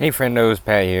 Bastard. Hey friendos,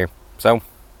 Pat here. So,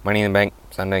 Money in the Bank,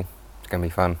 Sunday. It's going to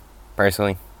be fun.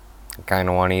 Personally, I kind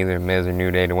of want either Miz or New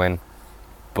Day to win.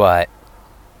 But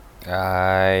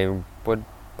I would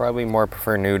probably more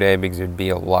prefer New Day because it'd be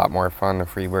a lot more fun, the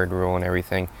Freebird rule and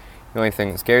everything. The only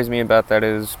thing that scares me about that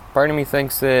is part of me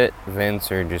thinks that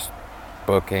Vince or just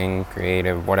booking,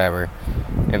 creative, whatever,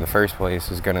 in the first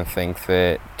place is going to think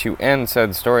that to end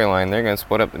said storyline, they're going to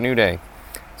split up the New Day.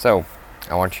 So,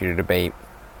 I want you to debate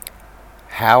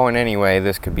how in any way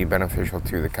this could be beneficial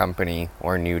to the company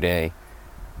or New Day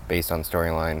based on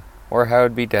storyline, or how it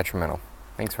would be detrimental.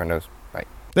 Thanks, friendos. Bye.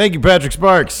 Thank you, Patrick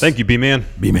Sparks. Thank you, B-Man.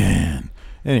 B-Man.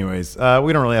 Anyways, we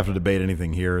don't really have to debate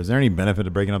anything here. Is there any benefit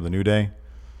to breaking up the New Day?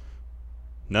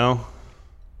 No.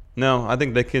 I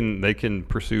think they can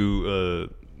pursue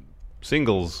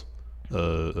singles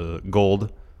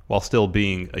gold while still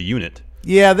being a unit.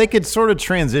 Yeah, they could sort of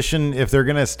transition if they're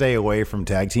going to stay away from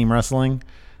tag team wrestling.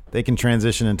 They can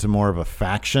transition into more of a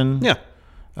faction. Yeah.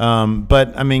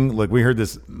 But, I mean, look, we heard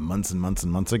this months and months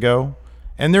and months ago,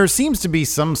 and there seems to be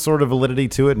some sort of validity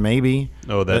to it, maybe.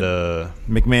 Oh, that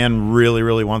McMahon really,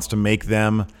 really wants to make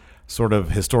them, sort of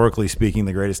historically speaking,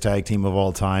 the greatest tag team of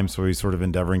all time, so he's sort of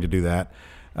endeavoring to do that.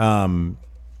 And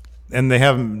they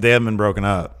haven't been broken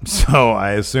up, so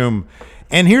I assume.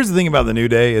 And here's the thing about the New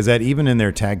Day is that even in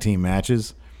their tag team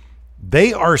matches,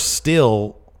 they are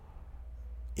still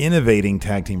innovating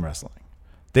tag team wrestling.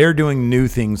 They're doing new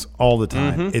things all the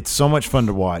time. Mm-hmm. It's so much fun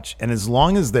to watch, and as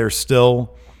long as they still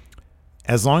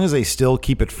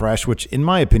keep it fresh, which in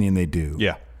my opinion they do.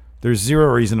 Yeah. There's zero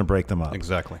reason to break them up.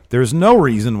 Exactly. There's no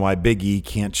reason why Big E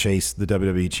can't chase the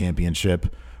WWE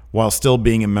Championship while still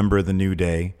being a member of the New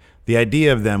Day. The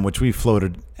idea of them, which we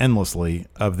floated endlessly,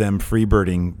 of them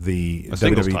freebirding the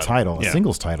WWE title, a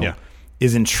singles title,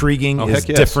 is intriguing, is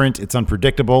different, it's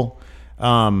unpredictable.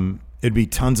 It'd be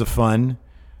tons of fun.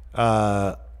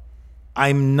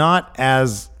 I'm not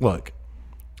as... Look,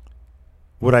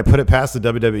 would I put it past the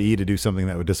WWE to do something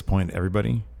that would disappoint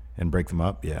everybody and break them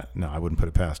up? Yeah. No, I wouldn't put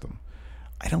it past them.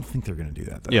 I don't think they're going to do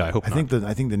that, though. Yeah, I hope not.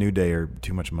 I think the New Day are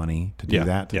too much money to do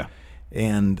that. Yeah.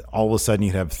 and all of a sudden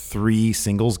you'd have 3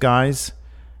 singles guys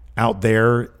out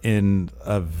there in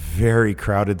a very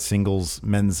crowded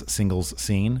men's singles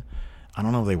scene. I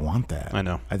don't know if they want that. I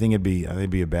know. I think it'd be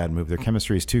a bad move. Their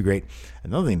chemistry is too great.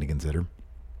 Another thing to consider,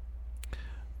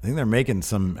 I think they're making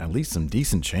at least some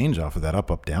decent change off of that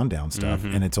up, down stuff,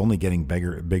 and it's only getting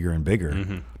bigger and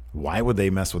bigger. Why would they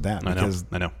mess with that? Because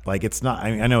I know. Like, it's not.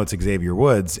 I know it's Xavier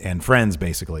Woods and friends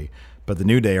basically, but the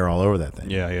New Day are all over that thing.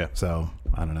 Yeah. So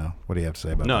I don't know. What do you have to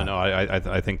say about that? No.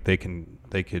 I think they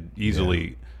could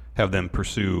easily have them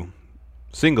pursue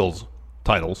singles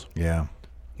titles. Yeah.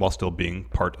 While still being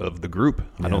part of the group.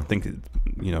 I don't think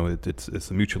it's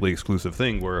a mutually exclusive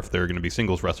thing where if they're going to be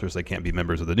singles wrestlers, they can't be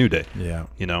members of the New Day. Yeah.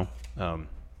 I'm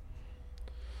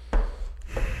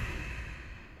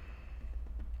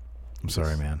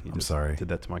sorry, man. I'm sorry. Did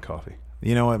that to my coffee.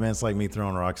 You know what, man? It's like me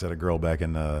throwing rocks at a girl back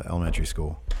in elementary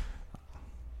school.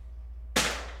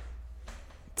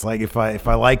 It's like if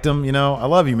I liked them, I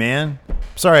love you, man.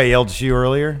 Sorry I yelled at you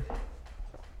earlier.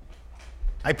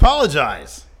 I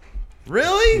apologize.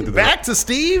 Really? Back to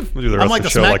Steve? I'm like the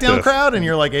SmackDown crowd, and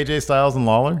you're like AJ Styles and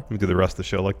Lawler? We do the rest of the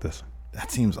show like this.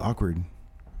 That seems awkward.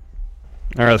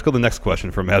 All right, let's go to the next question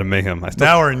from Adam Mayhem.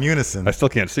 Now we're in unison. I still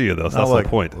can't see you, though, so that's the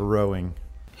point. We're rowing.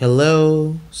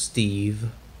 Hello, Steve.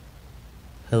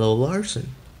 Hello, Larson.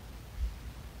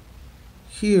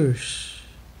 Here's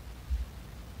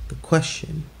the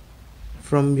question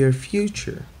from your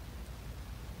future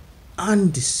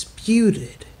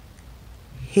undisputed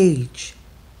H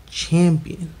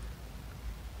champion.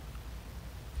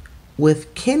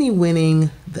 With Kenny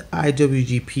winning the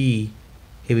IWGP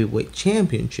Heavyweight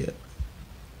Championship,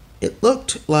 it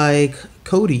looked like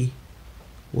Cody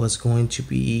was going to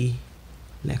be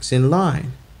next in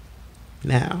line.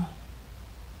 Now,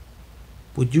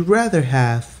 would you rather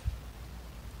have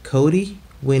Cody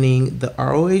winning the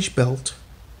ROH belt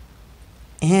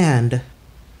and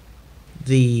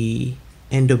the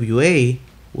NWA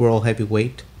World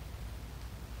Heavyweight,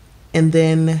 and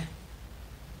then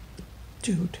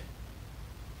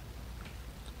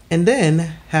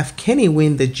have Kenny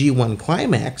win the G1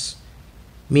 Climax,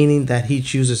 meaning that he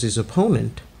chooses his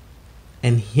opponent,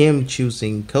 and him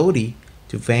choosing Cody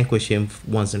to vanquish him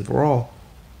once and for all?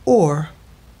 Or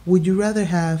would you rather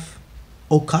have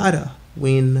Okada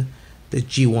win the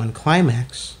G1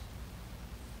 Climax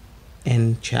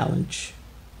and challenge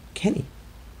Kenny?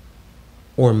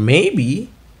 Or maybe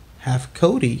have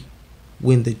Cody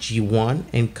win the G1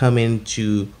 and come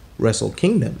into Wrestle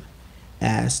Kingdom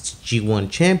as G1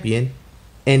 champion,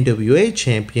 NWA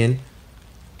champion,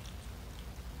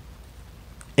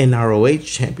 and ROH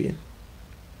champion.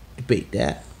 Debate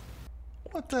that.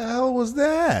 What the hell was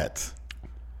that?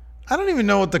 I don't even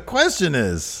know what the question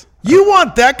is. You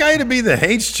want that guy to be the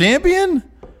H champion?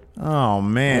 Oh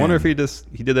man! I wonder if he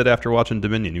did that after watching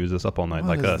Dominion. He was just up all night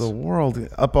what like us. The world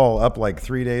up like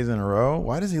 3 days in a row.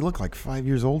 Why does he look like 5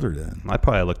 years older then? I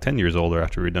probably look 10 years older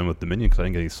after we were done with Dominion because I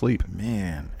didn't get any sleep.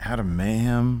 Man, Adam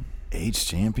Mayhem, H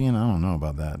champion. I don't know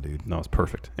about that, dude. No, it's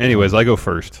perfect. Anyways, I go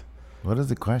first. What is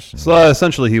the question? So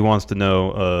essentially, he wants to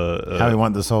know how he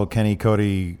want this whole Kenny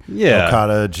Cody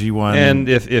Okada G1. And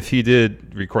if he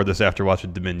did record this after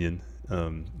watching Dominion,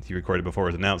 he recorded before it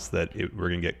was announced that we're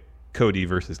going to get Cody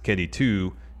versus Kenny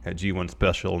 2 at G1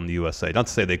 Special in the USA. Not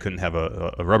to say they couldn't have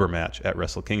a rubber match at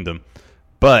Wrestle Kingdom,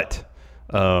 but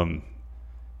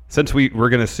since we're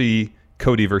going to see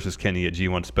Cody versus Kenny at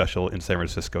G1 Special in San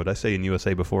Francisco. Did I say in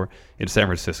USA before? In San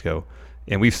Francisco.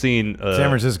 And we've seen... San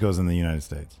Francisco's in the United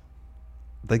States.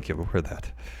 Thank you for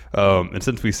that. And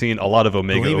since we've seen a lot of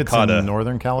Omega Okada in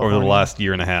Northern California over the last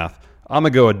year and a half, I'm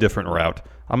going to go a different route.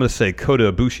 I'm going to say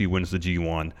Kota Ibushi wins the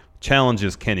G1,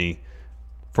 challenges Kenny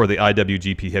for the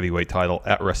IWGP Heavyweight title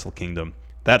at Wrestle Kingdom.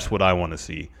 That's what I want to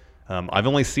see. I've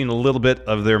only seen a little bit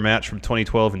of their match from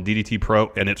 2012 in DDT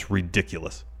Pro, and it's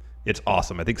ridiculous. It's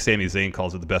awesome. I think Sami Zayn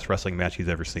calls it the best wrestling match he's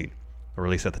ever seen, or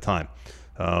at least at the time.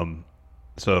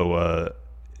 So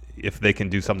if they can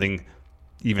do something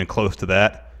even close to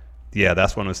that, yeah,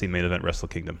 that's when I see main event Wrestle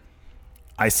Kingdom.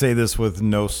 I say this with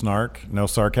no snark, no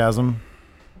sarcasm,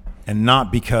 and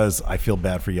not because I feel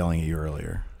bad for yelling at you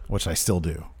earlier, which I still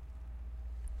do.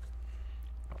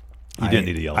 You didn't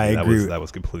need to yell at me. That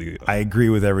was completely... I agree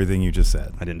with everything you just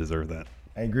said. I didn't deserve that.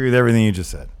 I agree with everything you just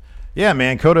said. Yeah,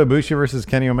 man, Kota Ibushi versus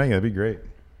Kenny Omega. That'd be great.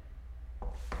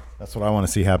 That's what I want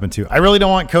to see happen too. I really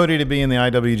don't want Cody to be in the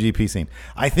IWGP scene.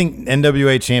 I think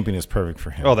NWA champion is perfect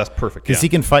for him. Oh, that's perfect. Because he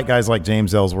can fight guys like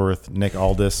James Ellsworth, Nick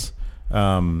Aldis,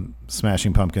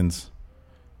 Smashing Pumpkins.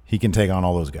 He can take on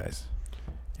all those guys.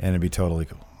 And it'd be totally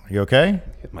cool. Are you okay?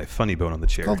 Hit my funny bone on the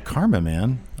chair. It's called karma,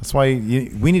 man. That's why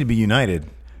we need to be united.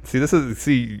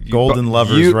 See, Golden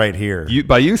lovers right here.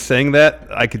 By you saying that,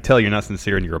 I could tell you're not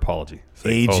sincere in your apology.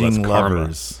 Aging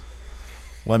lovers.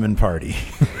 Lemon party.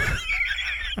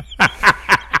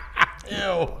 Ew.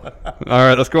 All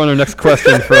right, let's go on to our next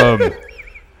question from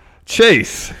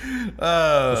Chase.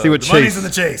 Let's see what Chase. Money's in the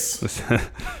Chase. Let's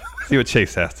see what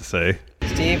Chase has to say.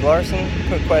 Steve Larson,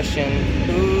 quick question: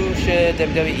 who should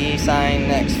WWE sign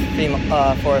next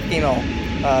for a female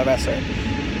wrestler?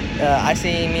 I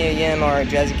see Mia Yim or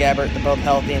Jazzy Gabbert. They're both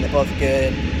healthy and they're both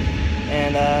good.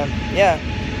 And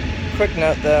quick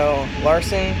note though,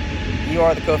 Larson, you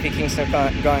are the Kofi Kingston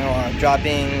going on,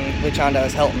 dropping Luchando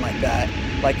as Helton like that,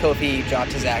 like Kofi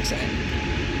dropped his accent.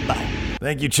 Bye.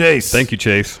 Thank you, Chase. Thank you,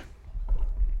 Chase.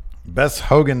 Best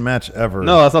Hogan match ever.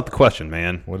 No, that's not the question,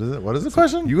 man. What is it? What is the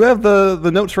question? You have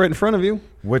the notes right in front of you.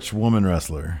 Which woman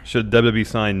wrestler should WWE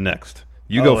sign next?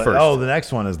 You go first. Oh, the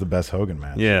next one is the best Hogan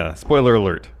match. Yeah. Spoiler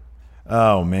alert.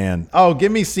 Oh, man. Oh,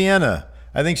 give me Sienna.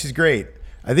 I think she's great.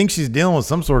 I think she's dealing with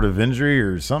some sort of injury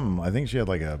or something. I think she had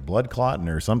like a blood clot in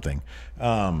her or something.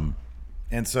 And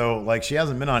so, like, she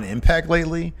hasn't been on Impact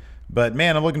lately. But,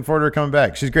 man, I'm looking forward to her coming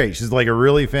back. She's great. She's like a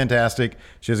really fantastic.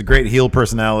 She has a great heel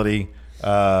personality.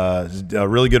 A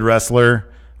really good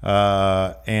wrestler.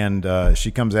 And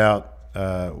she comes out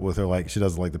with her, like, she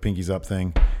does like the pinkies up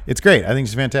thing. It's great. I think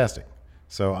she's fantastic.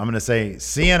 So I'm going to say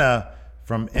Sienna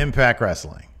from Impact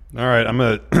Wrestling. All right, I'm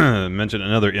going to mention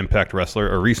another Impact wrestler,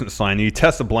 a recent signee,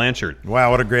 Tessa Blanchard.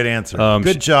 Wow, what a great answer.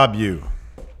 Good job, you.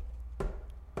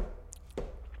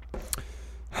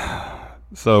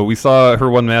 So we saw her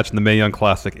one match in the Mae Young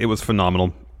Classic. It was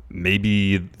phenomenal.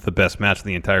 Maybe the best match of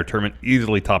the entire tournament,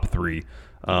 easily top 3.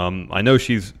 I know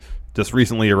she's just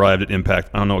recently arrived at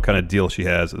Impact. I don't know what kind of deal she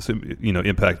has.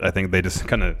 Impact, I think they just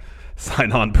kind of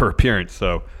sign on per appearance.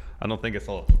 So I don't think it's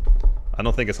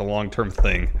a long-term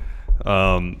thing.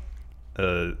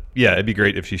 Yeah, it'd be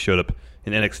great if she showed up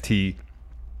in NXT,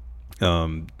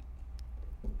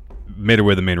 made her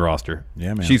way to the main roster.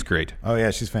 Yeah, man. She's great. Oh, yeah,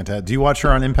 she's fantastic. Do you watch her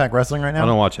on Impact Wrestling right now? I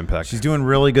don't watch Impact. She's doing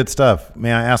really good stuff.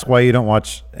 May I ask why you don't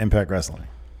watch Impact Wrestling?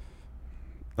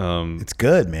 It's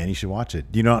good, man. You should watch it.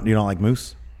 You don't like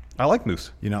Moose? I like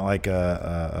Moose. You don't like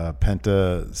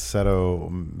Penta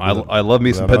Seto? I love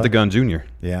me some Pentagon Jr.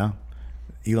 Yeah.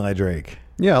 Eli Drake.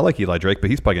 Yeah, I like Eli Drake, but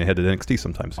he's probably going to head to NXT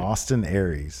sometime soon. Austin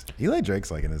Aries. Eli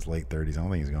Drake's like in his late 30s. I don't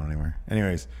think he's going anywhere.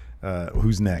 Anyways,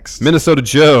 who's next? Minnesota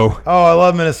Joe. Oh, I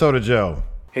love Minnesota Joe.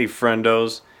 Hey,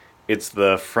 friendos. It's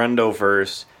the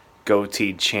Friendoverse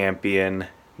Goatee Champion,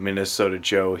 Minnesota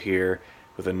Joe here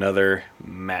with another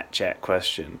Matt Chat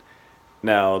question.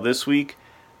 Now, this week,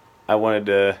 I wanted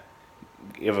to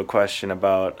give a question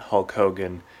about Hulk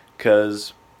Hogan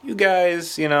because you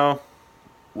guys,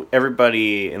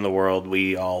 everybody in the world,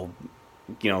 we all,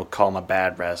 call him a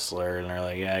bad wrestler, and they're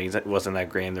like, yeah, he wasn't that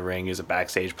great in the ring, he was a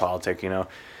backstage politic,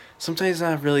 Sometimes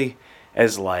not really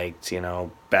as liked,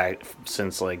 back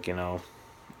since,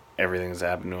 everything's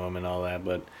happened to him and all that,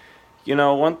 but,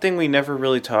 one thing we never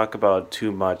really talk about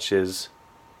too much is,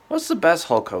 what's the best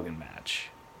Hulk Hogan match?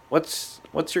 What's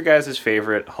your guys'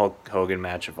 favorite Hulk Hogan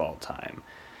match of all time?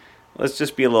 Let's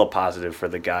just be a little positive for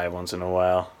the guy once in a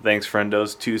while. Thanks,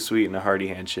 friendos. Too sweet and a hearty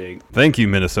handshake. Thank you,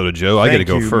 Minnesota Joe. I got to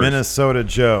go first. Minnesota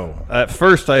Joe. At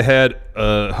first, I had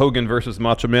Hogan versus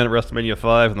Macho Man at WrestleMania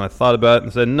 5, and I thought about it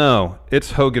and said, no,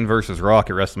 it's Hogan versus Rock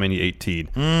at WrestleMania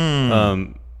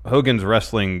 18. Hogan's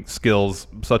wrestling skills,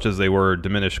 such as they were,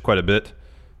 diminished quite a bit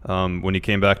when he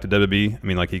came back to WWE. I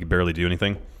mean, he could barely do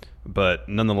anything. But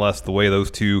nonetheless, the way those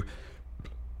two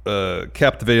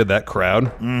captivated that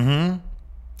crowd.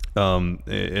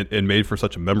 It made for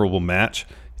such a memorable match.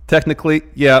 Technically,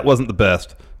 yeah, it wasn't the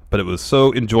best, but it was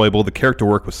so enjoyable. The character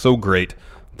work was so great.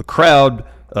 The crowd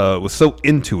was so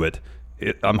into it.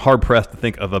 I'm hard-pressed to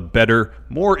think of a better,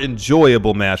 more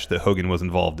enjoyable match that Hogan was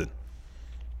involved in.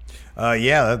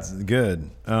 Yeah, that's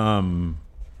good.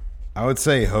 I would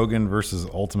say Hogan versus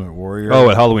Ultimate Warrior.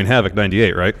 Oh, at Halloween Havoc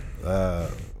 98, right?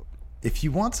 If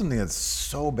you want something that's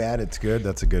so bad it's good,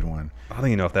 that's a good one. I don't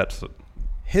even know if that's...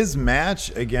 His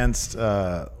match against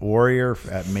Warrior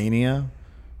at Mania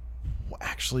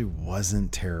actually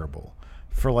wasn't terrible.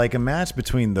 For a match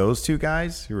between those two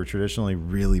guys who were traditionally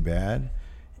really bad,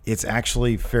 it's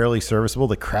actually fairly serviceable.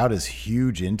 The crowd is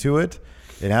huge into it.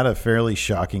 It had a fairly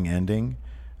shocking ending.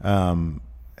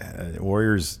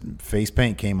 Warrior's face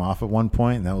paint came off at one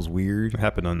point, and that was weird. It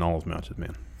happened on all his matches,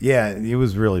 man. Yeah, it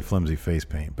was really flimsy face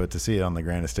paint, but to see it on the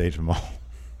grandest stage of them all,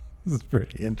 this is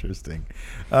pretty interesting.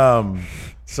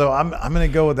 So I'm going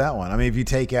to go with that one. I mean, if you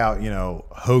take out,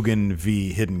 Hogan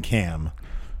v. Hidden Cam,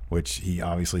 which he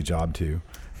obviously jobbed to,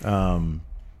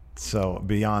 So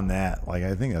beyond that, like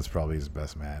I think that's probably his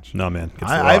best match. No, man.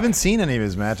 I haven't seen any of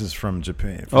his matches from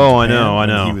Japan. I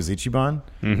know. He was Ichiban.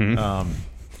 Mm-hmm. I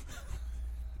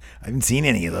haven't seen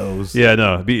any of those. Yeah,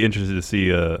 no. I'd be interested to see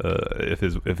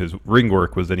if his ring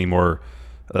work was any more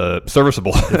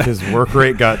serviceable. If his work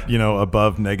rate got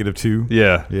above -2.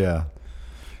 Yeah.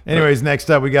 Anyways,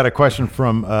 next up we got a question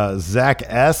from Zach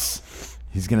S.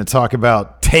 He's going to talk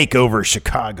about TakeOver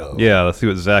Chicago. Yeah, let's see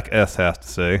what Zach S has to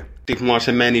say. Steve Morris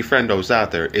and many friendos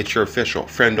out there, it's your official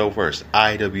Friendo Verse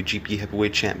IWGP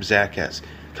Heavyweight Champ Zach S.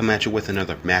 Come at you with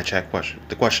another match hack question.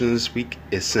 The question this week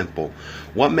is simple.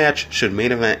 What match should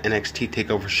main event NXT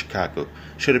TakeOver Chicago?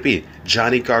 Should it be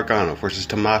Johnny Gargano versus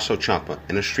Tommaso Ciampa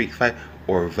in a street fight,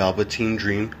 or Velveteen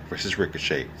Dream versus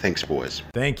Ricochet? Thanks, boys.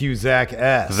 Thank you, Zach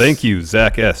S. Thank you,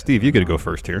 Zach S. Steve, you got to go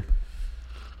first here.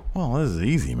 Well, this is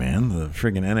easy, man. The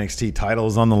friggin' NXT title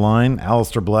is on the line.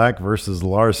 Aleister Black versus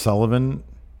Lars Sullivan.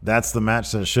 That's the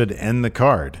match that should end the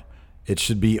card. It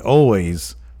should be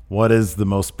always what is the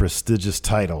most prestigious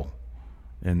title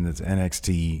in this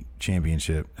NXT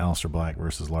championship. Aleister Black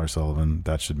versus Lars Sullivan.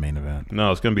 That should main event.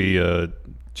 No, it's going to be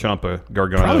Ciampa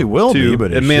Gargano. Probably will be,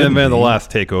 but it main event be. of the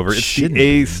last TakeOver. It's the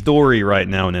A story right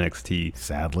now in NXT.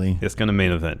 Sadly. It's going to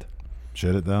main event.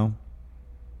 Should it, though?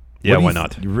 Yeah, why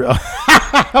not?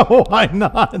 Why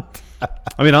not?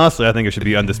 I mean, honestly, I think it should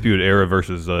be Undisputed Era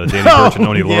versus Danny Burch and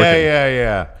Oney Lorcan.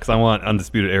 Yeah. Because I want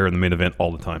Undisputed Era in the main event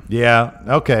all the time. Yeah,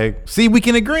 okay. See, we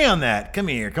can agree on that. Come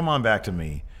here. Come on back to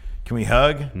me. Can we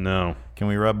hug? No. Can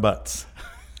we rub butts?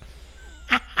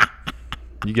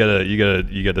 You gotta.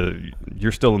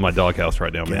 You're still in my doghouse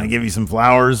right now, man. Can I give you some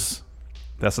flowers?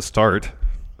 That's a start.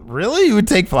 Really? You would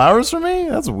take flowers from me?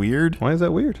 That's weird. Why is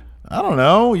that weird? I don't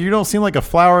know. You don't seem like a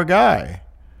flower guy.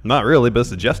 Not really, but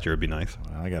it's a gesture. It'd be nice.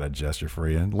 I got a gesture for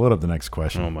you. Load up the next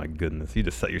question. Oh, my goodness. You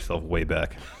just set yourself way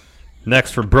back.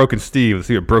 Next from Broken Steve. Let's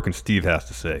see what Broken Steve has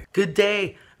to say. Good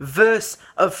day, verse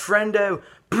of friendo.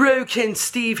 Broken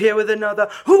Steve here with another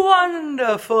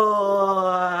wonderful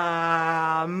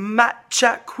match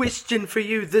chat question for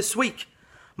you this week.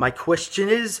 My question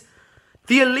is,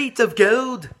 the Elite of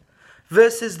Gold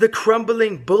versus the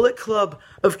crumbling Bullet Club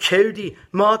of Cody,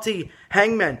 Marty,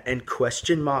 Hangman, and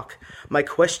question mark. My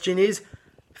question is,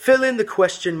 fill in the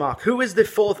question mark. Who is the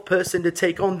fourth person to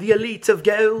take on the Elite of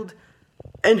Gold?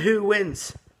 And who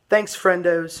wins? Thanks,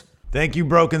 friendos. Thank you,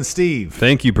 Broken Steve.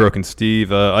 Thank you, Broken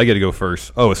Steve. I got to go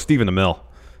first. Oh, it's Stephen Amell.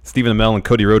 Stephen Amell and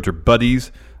Cody Rhodes are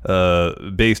buddies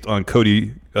based on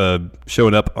Cody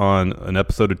showing up on an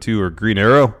episode or two of Green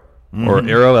Arrow. Or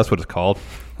Arrow, that's what it's called.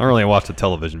 I don't really watch the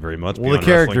television very much. Well, the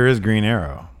character is Green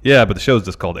Arrow. Yeah, but the show's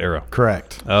just called Arrow.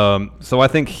 Correct. So I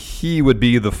think he would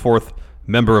be the fourth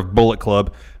member of Bullet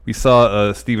Club. We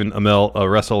saw Stephen Amell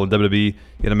wrestle in WWE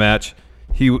in a match.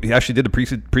 He actually did a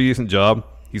pretty decent job.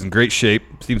 He's in great shape.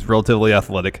 Seems relatively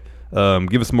athletic.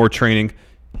 Give us more training.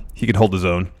 He could hold his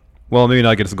own. Well, maybe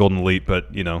not get us a Golden Elite, but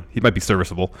he might be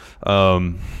serviceable.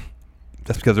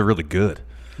 That's because they're really good.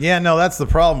 Yeah, no, that's the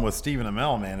problem with Stephen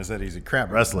Amell, man, is that he's a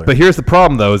crap wrestler. But here's the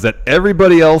problem, though, is that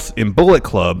everybody else in Bullet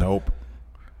Club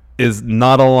is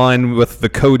not aligned with the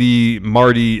Cody,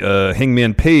 Marty,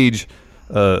 Hangman Page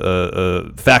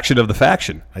faction of the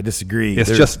faction. I disagree.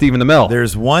 It's just Stephen Amell.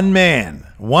 There's one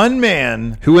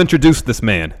man who introduced this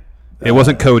man. It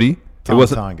wasn't Cody. Tama It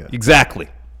wasn't Tonga. Exactly.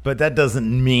 But that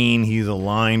doesn't mean he's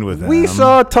aligned with them. We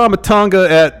saw Tama Tonga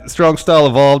at Strong Style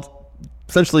Evolved.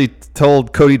 Essentially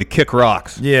told Cody to kick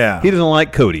rocks. Yeah. He doesn't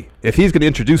like Cody. If he's going to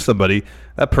introduce somebody,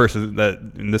 that person, that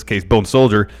in this case Bone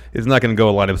Soldier, is not going to go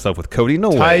align himself with Cody.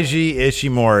 No way. Taiji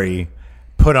Ishimori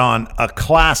put on a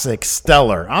classic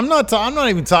stellar. I'm not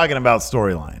even talking about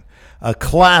storyline. A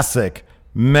classic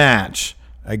match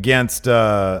against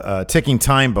Ticking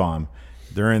Time Bomb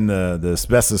during the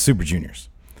Best of Super Juniors.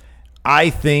 I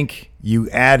think you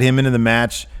add him into the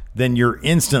match, then you're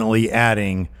instantly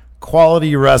adding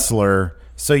quality wrestler.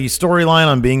 So you storyline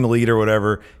on being the leader or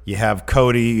whatever. You have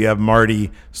Cody, you have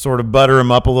Marty, sort of butter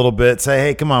him up a little bit. Say,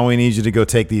 hey, come on, we need you to go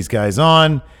take these guys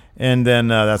on. And then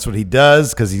that's what he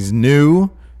does because he's new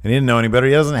and he didn't know any better.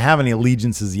 He doesn't have any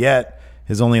allegiances yet.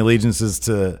 His only allegiance is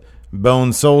to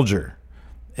Bone Soldier.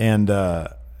 And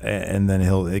then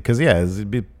he'll, because,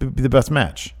 it'd be the best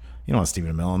match. You don't want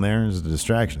Stephen Amell in there. It's a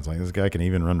distraction. It's like, this guy can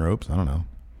even run ropes. I don't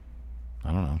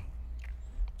know.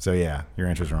 So, yeah, your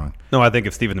answer's wrong. No, I think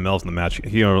if Stephen Amell's in the match,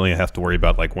 he only has to worry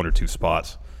about like one or two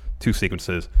spots, two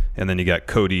sequences, and then you got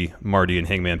Cody, Marty, and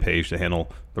Hangman Page to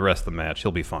handle the rest of the match.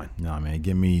 He'll be fine. No, man,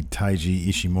 give me Taiji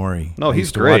Ishimori. No, I he's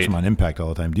used to great. watch him on Impact all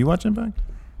the time. Do you watch Impact?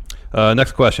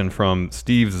 Next question from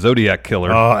Steve Zodiac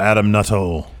Killer. Oh, Adam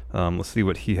Nuttall. Let's see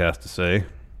what he has to say.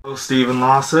 Hello, Stephen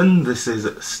Larson. This is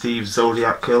Steve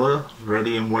Zodiac Killer,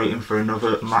 ready and waiting for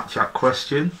another Match Chat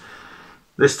question.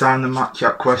 This time the Match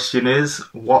Chat question is,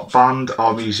 what band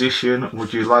or musician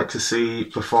would you like to see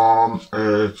perform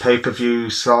a pay-per-view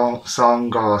song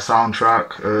or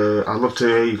soundtrack? I'd love to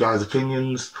hear you guys'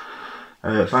 opinions.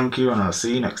 Thank you, and I'll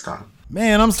see you next time.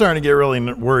 Man, I'm starting to get really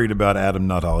worried about Adam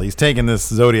Nuttall. He's taking this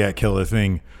Zodiac Killer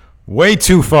thing way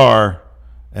too far,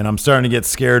 and I'm starting to get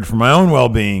scared for my own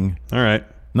well-being. All right.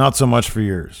 Not so much for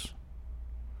yours.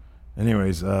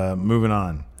 Anyways, moving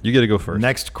on. You get to go first.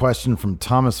 Next question from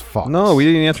Thomas Fox. No, we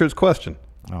didn't answer his question.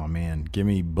 Oh, man. Give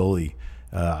me Bully.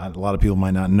 A lot of people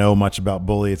might not know much about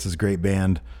Bully. It's this great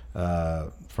band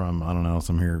from, I don't know,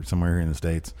 somewhere here in the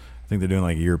States. I think they're doing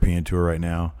like a European tour right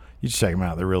now. You should check them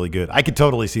out. They're really good. I could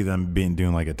totally see them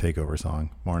doing like a takeover song,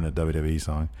 more than a WWE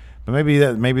song. But maybe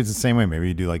it's the same way. Maybe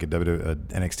you do like a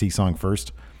NXT song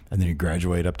first, and then you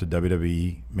graduate up to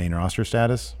WWE main roster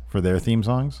status for their theme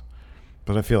songs.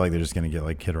 But I feel like they're just going to get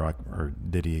like Kid Rock or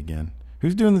Diddy again.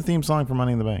 Who's doing the theme song for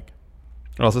Money in the Bank?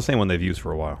 Oh, it's the same one they've used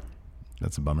for a while.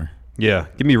 That's a bummer. Yeah,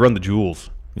 give me Run the Jewels.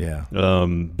 Yeah.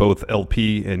 Both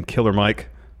LP and Killer Mike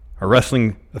are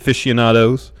wrestling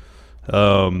aficionados.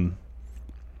 They're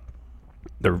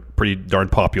pretty darn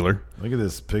popular. Look at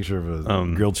this picture of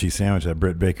a grilled cheese sandwich that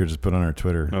Britt Baker just put on her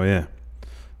Twitter. Oh yeah.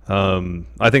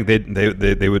 I think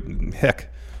they would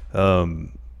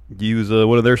use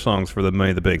one of their songs for the Money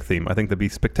in the Bank theme. I think that'd be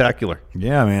spectacular.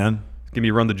 Yeah, man. Give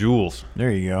me Run the Jewels.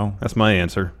 There you go. That's my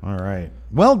answer. All right.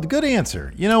 Well, good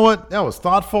answer. You know what? That was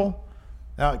thoughtful.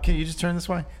 Can you just turn this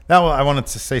way? I wanted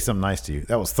to say something nice to you.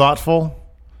 That was thoughtful,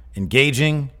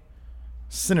 engaging,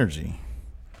 synergy.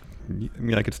 I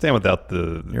mean, I could stand without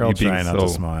the You're all trying not to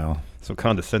smile. So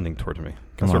condescending towards me.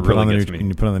 Come That's on, what really gets me. Can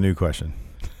you put on the new question?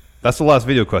 That's the last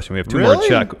video question. We have two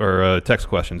more text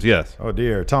questions. Yes. Oh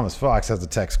dear. Thomas Fox has a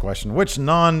text question. Which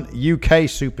non-UK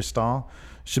superstar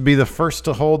should be the first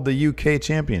to hold the UK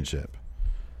championship?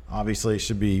 Obviously, it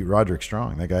should be Roderick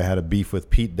Strong. That guy had a beef with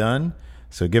Pete Dunne,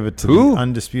 so give it to the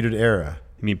Undisputed Era.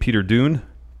 You mean Peter Dunne?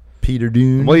 Peter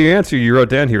Dunne. Well, your answer you wrote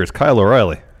down here is Kyle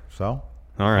O'Reilly. So?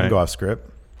 All right. Go off script.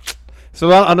 So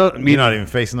I don't mean, you're not even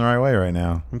facing the right way right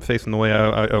now. I'm facing the way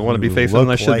I want to be facing, and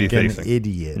I should be facing. An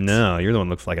idiot. No, you're the one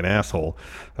who looks like an asshole.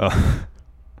 So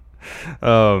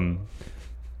I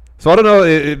don't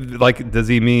know. Does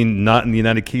he mean not in the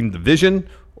United Kingdom division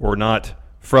or not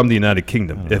from the United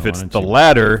Kingdom? If it's the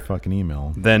latter, fucking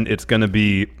email. Then it's going to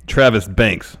be Travis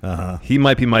Banks. He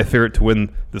might be my favorite to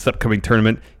win this upcoming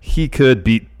tournament. He could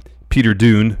beat Peter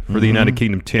Dunne for the United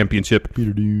Kingdom Championship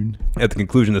Peter Dunne at the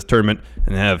conclusion of this tournament,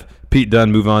 and have Pete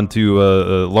Dunne move on to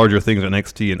larger things at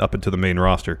NXT and up into the main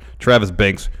roster. Travis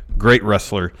Banks, great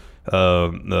wrestler.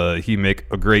 He make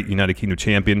a great United Kingdom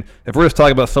champion. If we're just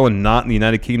talking about someone not in the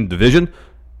United Kingdom division,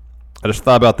 I just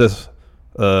thought about this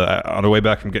on the way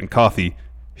back from getting coffee.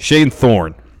 Shane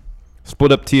Thorne,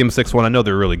 split up TM61. I know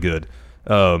they're really good,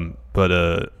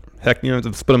 but heck,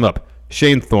 split them up.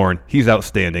 Shane Thorne, he's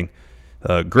outstanding.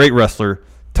 Great wrestler,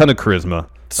 ton of charisma.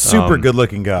 Super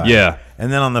good-looking guy. Yeah. And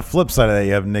then on the flip side of that,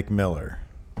 you have Nick Miller.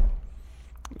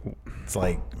 It's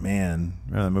like, man,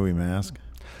 remember that movie Mask?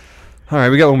 All right,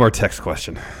 we got one more text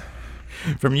question.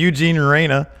 From Eugene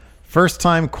Reina.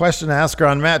 First-time question asker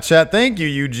on Matt Chat. Thank you,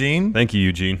 Eugene. Thank you,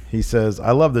 Eugene. He says,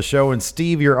 I love the show, and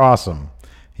Steve, you're awesome.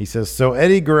 He says, so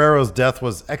Eddie Guerrero's death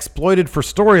was exploited for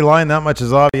storyline. That much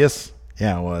is obvious.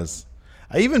 Yeah, it was.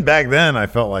 Even back then, I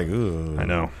felt like, ooh. I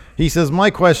know. He says, my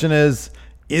question is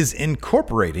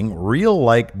incorporating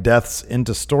real-life deaths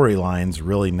into storylines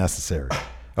really necessary?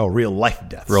 Oh, real-life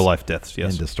deaths. Real-life deaths,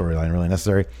 yes. Into storyline really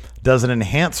necessary. Does it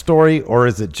enhance story, or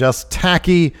is it just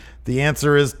tacky? The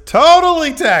answer is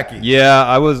totally tacky. Yeah,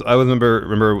 I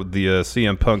remember the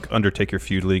CM Punk Undertaker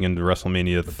feud leading into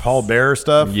WrestleMania. The Paul Bearer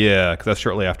stuff? Yeah, because that's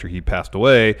shortly after he passed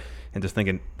away, and just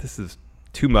thinking, this is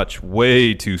too much,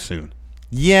 way too soon.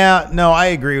 Yeah, no, I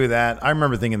agree with that. I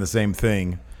remember thinking the same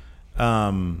thing.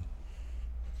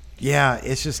 Yeah,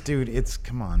 it's just, dude,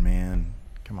 come on, man.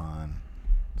 Come on.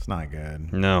 It's not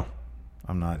good. No.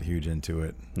 I'm not huge into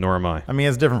it. Nor am I. I mean,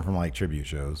 it's different from like tribute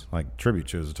shows. Like tribute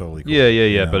shows are totally cool. Yeah.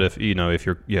 You know? But if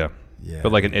you're, yeah.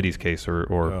 But like in Eddie's case or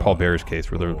Paul Bearer's case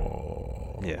where they're,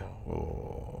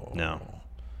 no,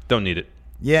 don't need it.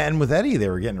 Yeah, and with Eddie, they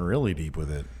were getting really deep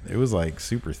with it. It was like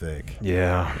super thick.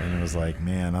 Yeah. And it was like,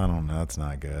 man, I don't know. It's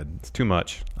not good. It's too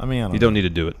much. I mean, you don't need to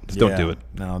do it. Just don't do it.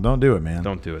 No, don't do it, man.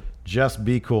 Don't do it. Just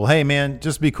be cool. Hey, man,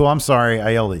 just be cool. I'm sorry I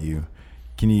yelled at you.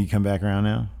 Can you come back around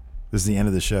now? This is the end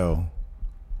of the show.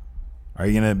 Are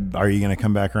you gonna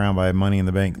come back around by Money in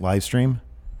the Bank live stream?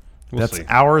 That's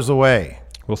hours away.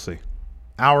 We'll see.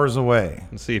 Hours away.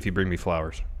 Let's see if you bring me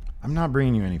flowers. I'm not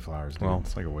bringing you any flowers, dude. Well,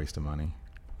 it's like a waste of money.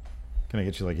 Can I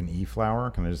get you like an e-flower?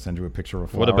 Can I just send you a picture of a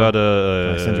flower? What about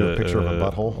Can I send you a picture of a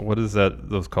butthole? What is that?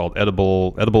 Those called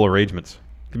edible arrangements.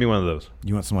 Give me one of those.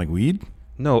 You want some like weed?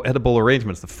 No, edible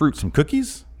arrangements. The fruit. Some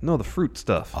cookies? No, the fruit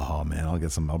stuff. Oh man, I'll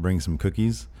bring some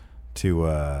cookies to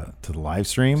the live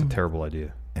stream. It's a terrible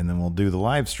idea. And then we'll do the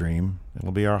live stream.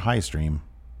 It'll be our high stream.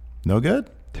 No good?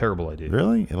 Terrible idea.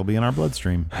 Really? It'll be in our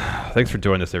bloodstream. Thanks for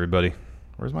joining us, everybody.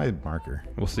 Where's my marker?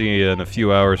 We'll see you in a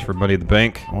few hours for Money in the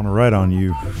Bank. I want to write on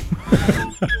you.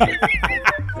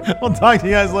 We'll talk to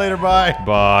you guys later. Bye.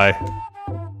 Bye.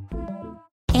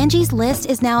 Angie's List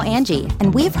is now Angie,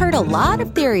 and we've heard a lot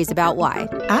of theories about why.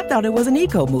 I thought it was an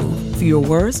eco move. Fewer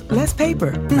words, less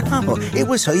paper. No, it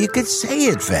was so you could say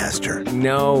it faster.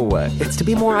 No, it's to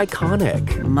be more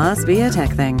iconic. Must be a tech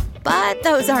thing. But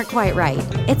those aren't quite right.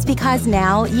 It's because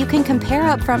now you can compare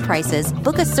upfront prices,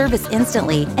 book a service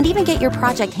instantly, and even get your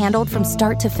project handled from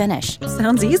start to finish.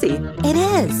 Sounds easy. It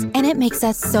is, and it makes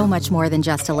us so much more than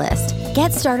just a list.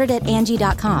 Get started at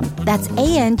Angie.com. That's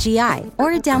ANGI,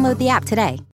 or download the app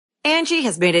today. Angie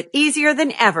has made it easier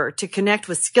than ever to connect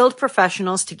with skilled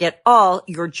professionals to get all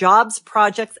your jobs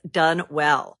projects done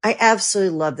well. I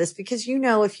absolutely love this because,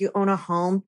 if you own a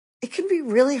home, it can be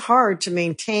really hard to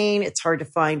maintain. It's hard to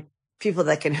find people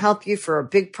that can help you for a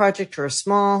big project or a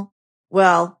small.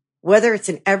 Well, whether it's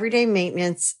in everyday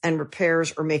maintenance and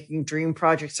repairs or making dream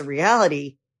projects a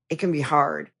reality, it can be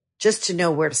hard just to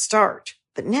know where to start.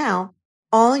 But now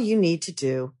all you need to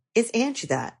do is Angie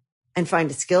that and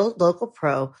find a skilled local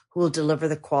pro who will deliver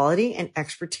the quality and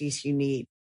expertise you need.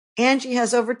 Angie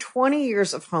has over 20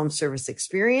 years of home service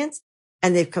experience,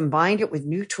 and they've combined it with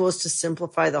new tools to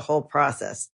simplify the whole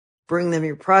process. Bring them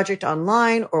your project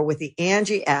online or with the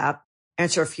Angie app,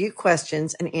 answer a few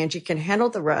questions, and Angie can handle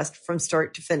the rest from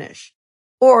start to finish.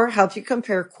 Or help you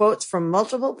compare quotes from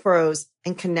multiple pros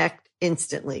and connect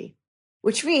instantly,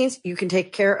 which means you can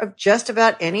take care of just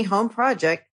about any home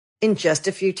project in just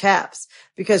a few taps.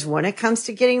 Because when it comes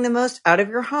to getting the most out of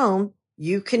your home,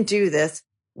 you can do this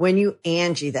when you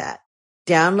Angie that.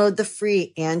 Download the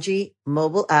free Angie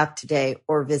mobile app today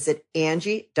or visit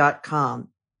Angie.com.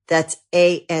 That's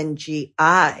ANGI.com.